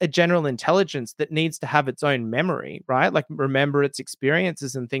general intelligence that needs to have its own memory, right? Like, remember its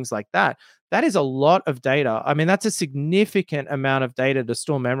experiences and things like that. That is a lot of data. I mean, that's a significant amount of data to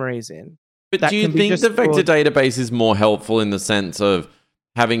store memories in. But do you think the vector database is more helpful in the sense of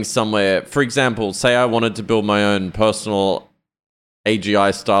having somewhere, for example, say I wanted to build my own personal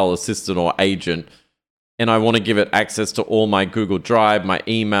AGI style assistant or agent, and I want to give it access to all my Google Drive, my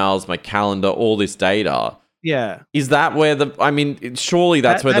emails, my calendar, all this data. Yeah. Is that where surely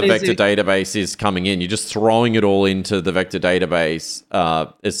that's where the vector database is coming in. You're just throwing it all into the vector database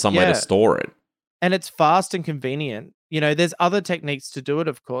as somewhere to store it. And it's fast and convenient. There's other techniques to do it,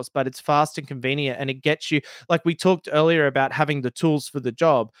 of course, but it's fast and convenient, and it gets you, like we talked earlier about having the tools for the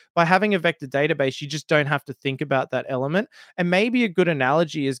job. By having a vector database, you just don't have to think about that element. And maybe a good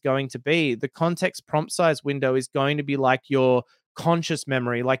analogy is going to be the context prompt size window is going to be like your conscious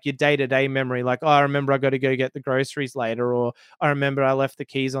memory, like your day-to-day memory, like, oh, I remember I got to go get the groceries later, or I remember I left the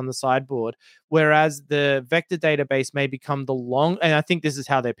keys on the sideboard. Whereas the vector database may become and I think this is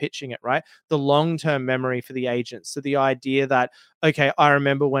how they're pitching it, right? The long-term memory for the agents. So the idea that, okay, I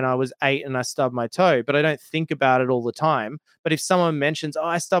remember when I was 8 and I stubbed my toe, but I don't think about it all the time. But if someone mentions, oh,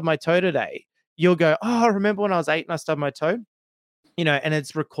 I stubbed my toe today, you'll go, oh, I remember when I was 8 and I stubbed my toe. And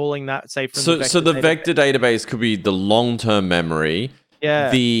it's recalling that, say, from the vector database could be the long-term memory,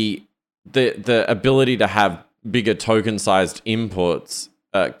 the ability to have bigger token-sized inputs,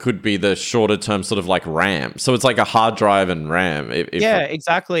 could be the shorter term sort of like RAM. So it's like a hard drive and RAM. Yeah,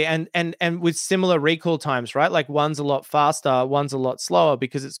 exactly. And with similar recall times, right? Like one's a lot faster, one's a lot slower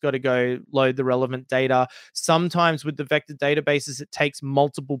because it's got to go load the relevant data. Sometimes with the vector databases, it takes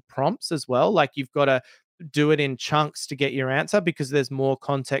multiple prompts as well. Like you've got to do it in chunks to get your answer because there's more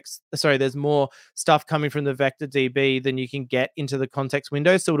context. Sorry, there's more stuff coming from the vector DB than you can get into the context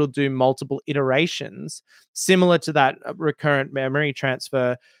window. So it'll do multiple iterations, similar to that recurrent memory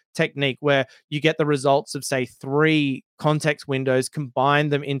transfer technique where you get the results of say 3 context windows, combine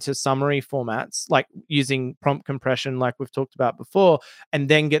them into summary formats like using prompt compression like we've talked about before, and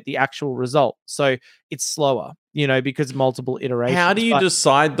then get the actual result. So it's slower, because multiple How do iterations. you But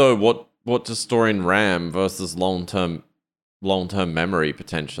decide though what to store in RAM versus long term memory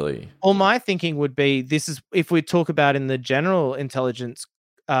potentially? all my thinking would be, this is if we talk about in the general intelligence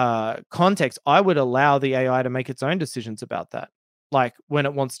context, I would allow the AI to make its own decisions about that. Like when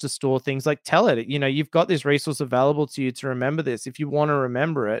it wants to store things, like tell it, you've got this resource available to you to remember this. If you want to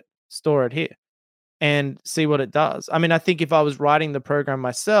remember it, store it here and see what it does. I mean, I think if I was writing the program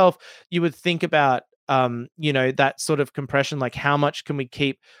myself, you would think about that sort of compression, like how much can we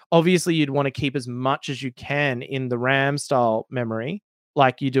keep? Obviously, you'd want to keep as much as you can in the RAM style memory,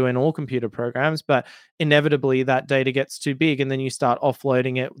 like you do in all computer programs, but inevitably that data gets too big and then you start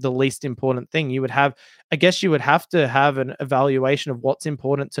offloading it, the least important thing. I guess you would have to have an evaluation of what's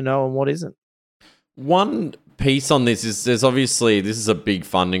important to know and what isn't. One piece on this is this is a big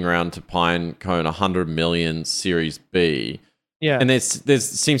funding round to Pinecone, 100 million Series B. Yeah. And there's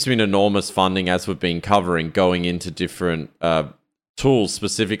seems to be an enormous funding, as we've been covering, going into different tools.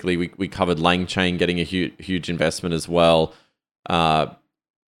 Specifically, we covered LangChain getting a huge investment as well,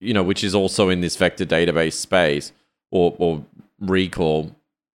 which is also in this vector database space or recall.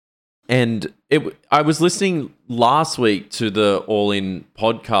 And I was listening last week to the All In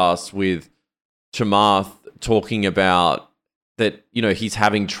podcast with Chamath talking about that, he's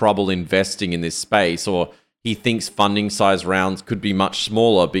having trouble investing in this space, or he thinks funding size rounds could be much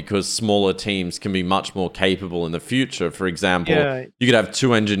smaller because smaller teams can be much more capable in the future. For example, Yeah. you could have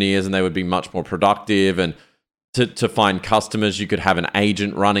 2 engineers and they would be much more productive. And to find customers, you could have an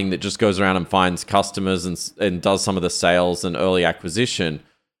agent running that just goes around and finds customers and does some of the sales and early acquisition.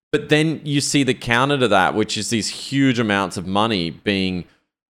 But then you see the counter to that, which is these huge amounts of money being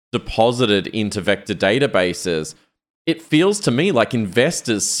deposited into vector databases. It feels to me like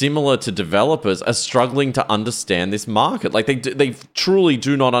investors, similar to developers, are struggling to understand this market. Like they truly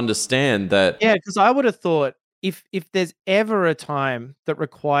do not understand that. Yeah, because I would have thought if there's ever a time that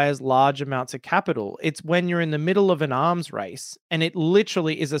requires large amounts of capital, it's when you're in the middle of an arms race and it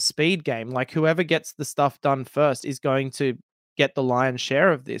literally is a speed game. Like whoever gets the stuff done first is going to get the lion's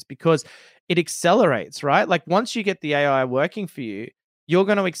share of this because it accelerates, right? Like once you get the AI working for you, you're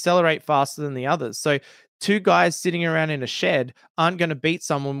going to accelerate faster than the others. So 2 guys sitting around in a shed aren't going to beat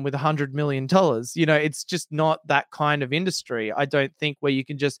someone with $100 million. It's just not that kind of industry. I don't think where you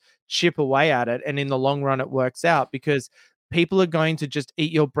can just chip away at it and in the long run it works out because people are going to just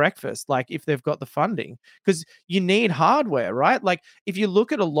eat your breakfast, like if they've got the funding, because you need hardware, right? Like if you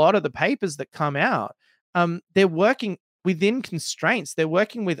look at a lot of the papers that come out, they're working within constraints. They're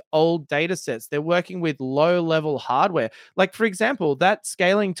working with old data sets. They're working with low level hardware. Like, for example, that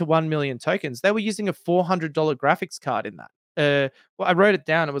scaling to 1 million tokens, they were using a $400 graphics card in that. Well, I wrote it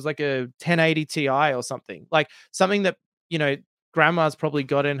down. It was like a 1080 Ti or something, like something that, grandma's probably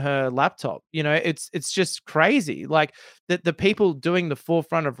got in her laptop. It's just crazy. Like the people doing the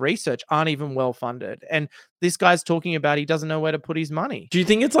forefront of research aren't even well funded. And this guy's talking about he doesn't know where to put his money. Do you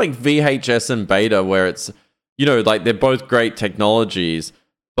think it's like VHS and beta where it's, like they're both great technologies,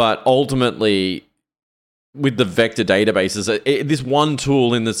 but ultimately with the vector databases, this one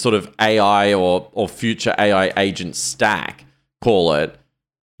tool in the sort of AI or future AI agent stack, call it,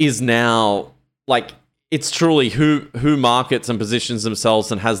 is now like it's truly who markets and positions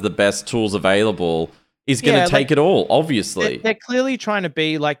themselves and has the best tools available is going to take it all, obviously. They're clearly trying to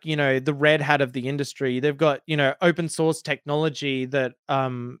be like, the red hat of the industry. They've got, open source technology that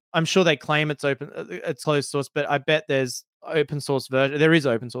I'm sure they claim it's it's closed source, but I bet there's open source version. There is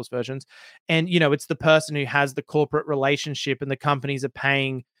open source versions. And, it's the person who has the corporate relationship and the companies are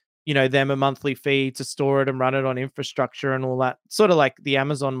paying, them a monthly fee to store it and run it on infrastructure and all that, sort of like the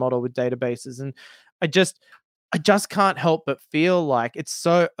Amazon model with databases. And I just can't help but feel like it's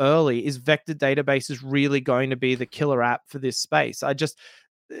so early. Is vector databases really going to be the killer app for this space?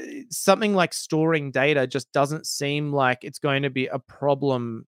 Something like storing data just doesn't seem like it's going to be a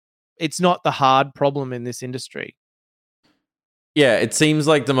problem. It's not the hard problem in this industry. Yeah, it seems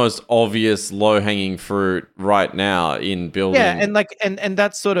like the most obvious low-hanging fruit right now in Yeah, building. and like and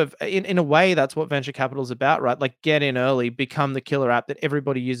that's sort of in a way that's what venture capital is about, right? Like get in early, become the killer app that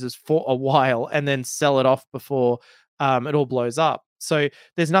everybody uses for a while, and then sell it off before it all blows up. So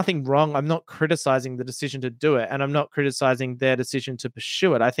there's nothing wrong. I'm not criticizing the decision to do it, and I'm not criticizing their decision to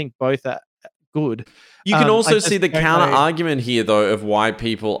pursue it. I think both are good. You can I also see just the don't counter know. argument here, though, of why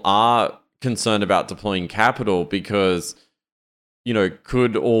people are concerned about deploying capital because,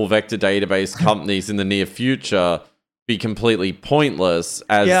 could all vector database companies in the near future be completely pointless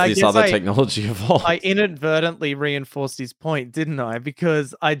as Yeah, I this guess other technology I evolves? inadvertently reinforced his point, didn't I?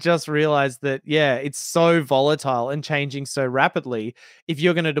 Because I just realized that, yeah, it's so volatile and changing so rapidly. If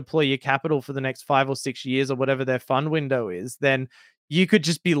you're going to deploy your capital for the next 5 or 6 years or whatever their fund window is, then you could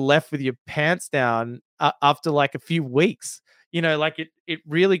just be left with your pants down after like a few weeks. Like it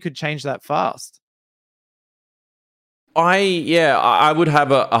really could change that fast. I would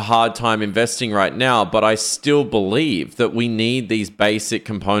have a hard time investing right now, but I still believe that we need these basic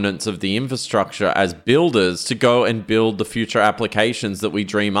components of the infrastructure as builders to go and build the future applications that we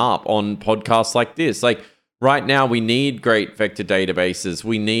dream up on podcasts like this. Like right now, we need great vector databases.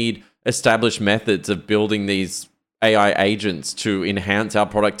 We need established methods of building these AI agents to enhance our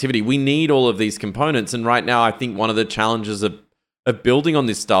productivity. We need all of these components. And right now, I think one of the challenges of building on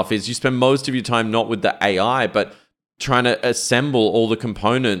this stuff is you spend most of your time not with the AI, but trying to assemble all the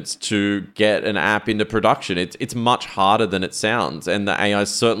components to get an app into production. It's much harder than it sounds, and the AI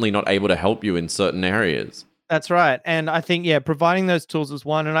is certainly not able to help you in certain areas. That's right. And I think, yeah, providing those tools is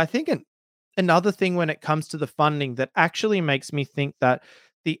one. And I think another thing when it comes to the funding that actually makes me think that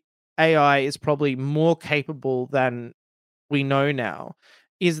the AI is probably more capable than we know now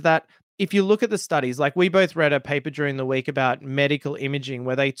is that if you look at the studies, like we both read a paper during the week about medical imaging,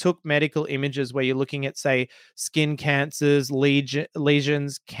 where they took medical images where you're looking at, say, skin cancers,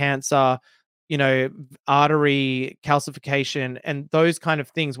 lesions, cancer, artery calcification, and those kind of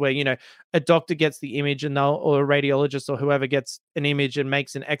things where, a doctor gets the image and or a radiologist or whoever gets an image and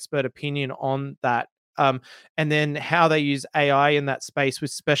makes an expert opinion on that. And then how they use AI in that space with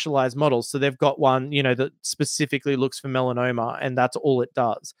specialized models. So they've got one, that specifically looks for melanoma, and that's all it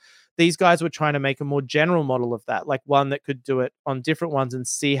does. These guys were trying to make a more general model of that, like one that could do it on different ones and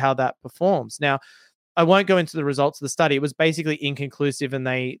see how that performs. Now, I won't go into the results of the study. It was basically inconclusive, and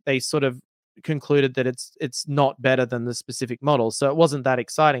they sort of concluded that it's not better than the specific model. So it wasn't that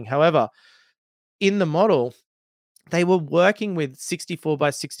exciting. However, in the model, they were working with 64 by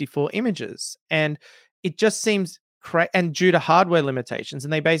 64 images, and it just seems and due to hardware limitations,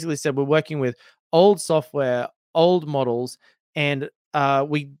 and they basically said we're working with old software, old models, and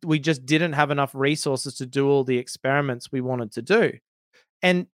we just didn't have enough resources to do all the experiments we wanted to do.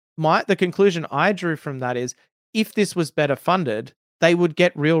 And the conclusion I drew from that is if this was better funded, they would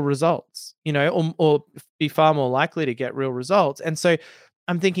get real results, or be far more likely to get real results. And so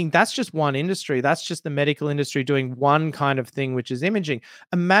I'm thinking that's just one industry. That's just the medical industry doing one kind of thing, which is imaging.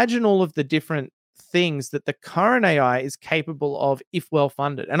 Imagine all of the different things that the current AI is capable of if well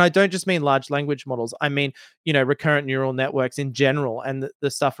funded. And I don't just mean large language models. I mean, recurrent neural networks in general and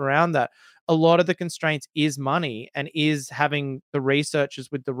the stuff around that. A lot of the constraints is money and is having the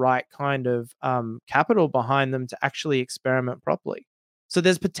researchers with the right kind of capital behind them to actually experiment properly. So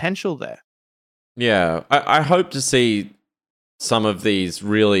there's potential there. Yeah, I hope to see some of these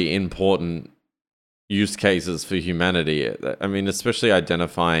really important use cases for humanity. I mean, especially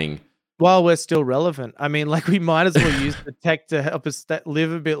identifying. While we're still relevant. I mean, like we might as well use the tech to help us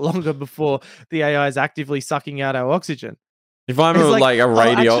live a bit longer before the AI is actively sucking out our oxygen. If I'm It's like, a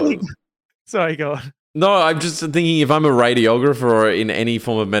radio. actually, sorry, go on. No, I'm just thinking if I'm a radiographer or in any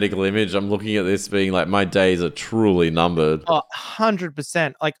form of medical image, I'm looking at this being like my days are truly numbered.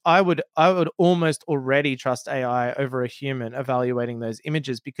 100%. Like I would almost already trust AI over a human evaluating those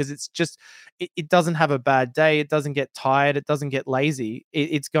images because it's just it doesn't have a bad day, it doesn't get tired, it doesn't get lazy.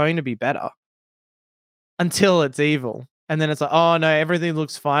 It's going to be better until it's evil. And then it's like, oh no, everything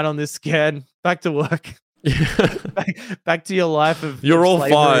looks fine on this scan. Back to work. back to your life of You're all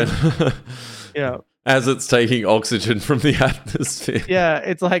slavery. fine. Yeah. As it's taking oxygen from the atmosphere. Yeah,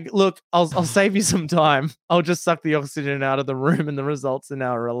 it's like, look, I'll save you some time. I'll just suck the oxygen out of the room, and the results are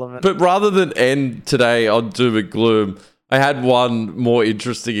now irrelevant. But rather than end today on doom and gloom, I had one more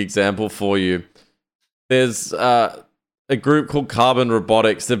interesting example for you. There's a group called Carbon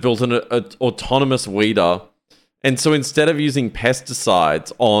Robotics. They've built an autonomous weeder, and so instead of using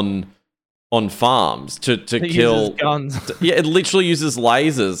pesticides on farms to kill guns. Yeah, it literally uses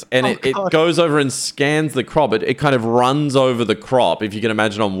lasers, and it goes over and scans the crop. It kind of runs over the crop, if you can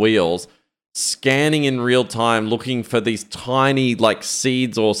imagine, on wheels, scanning in real time, looking for these tiny like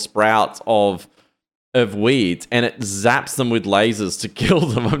seeds or sprouts of weeds, and it zaps them with lasers to kill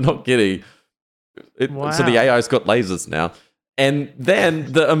them. I'm not kidding. So the AI's got lasers now. And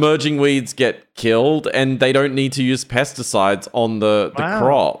then the emerging weeds get killed, and they don't need to use pesticides on the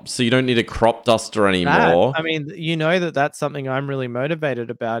crop. So you don't need a crop duster anymore. I mean, that's something I'm really motivated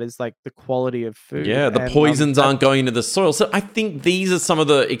about, is like the quality of food. Yeah, the poisons aren't going into the soil. So I think these are some of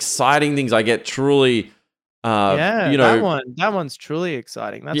the exciting things I get truly... that one's truly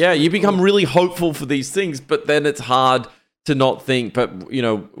exciting. That's really you become really hopeful for these things, but then it's hard to not think, but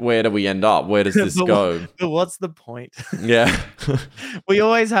where do we end up? Where does this go? But what's the point? Yeah. We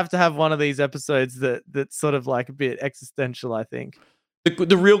always have to have one of these episodes that's sort of like a bit existential, I think.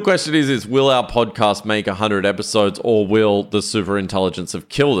 The real question is will our podcast make 100 episodes, or will the superintelligence have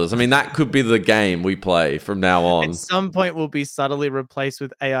killed us? I mean, that could be the game we play from now on. At some point, we'll be subtly replaced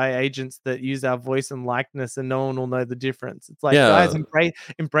with AI agents that use our voice and likeness, and no one will know the difference. It's like, guys,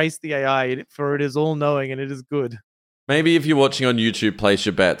 embrace the AI, for it is all-knowing and it is good. Maybe if you're watching on YouTube, place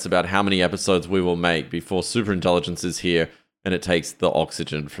your bets about how many episodes we will make before superintelligence is here and it takes the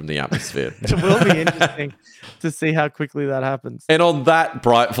oxygen from the atmosphere. It will be interesting to see how quickly that happens. And on that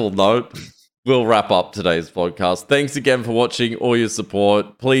brightful note, we'll wrap up today's podcast. Thanks again for watching, all your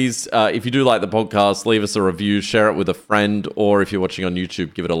support. Please, if you do like the podcast, leave us a review, share it with a friend, or if you're watching on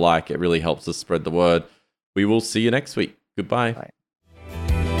YouTube, give it a like. It really helps us spread the word. We will see you next week. Goodbye. Bye.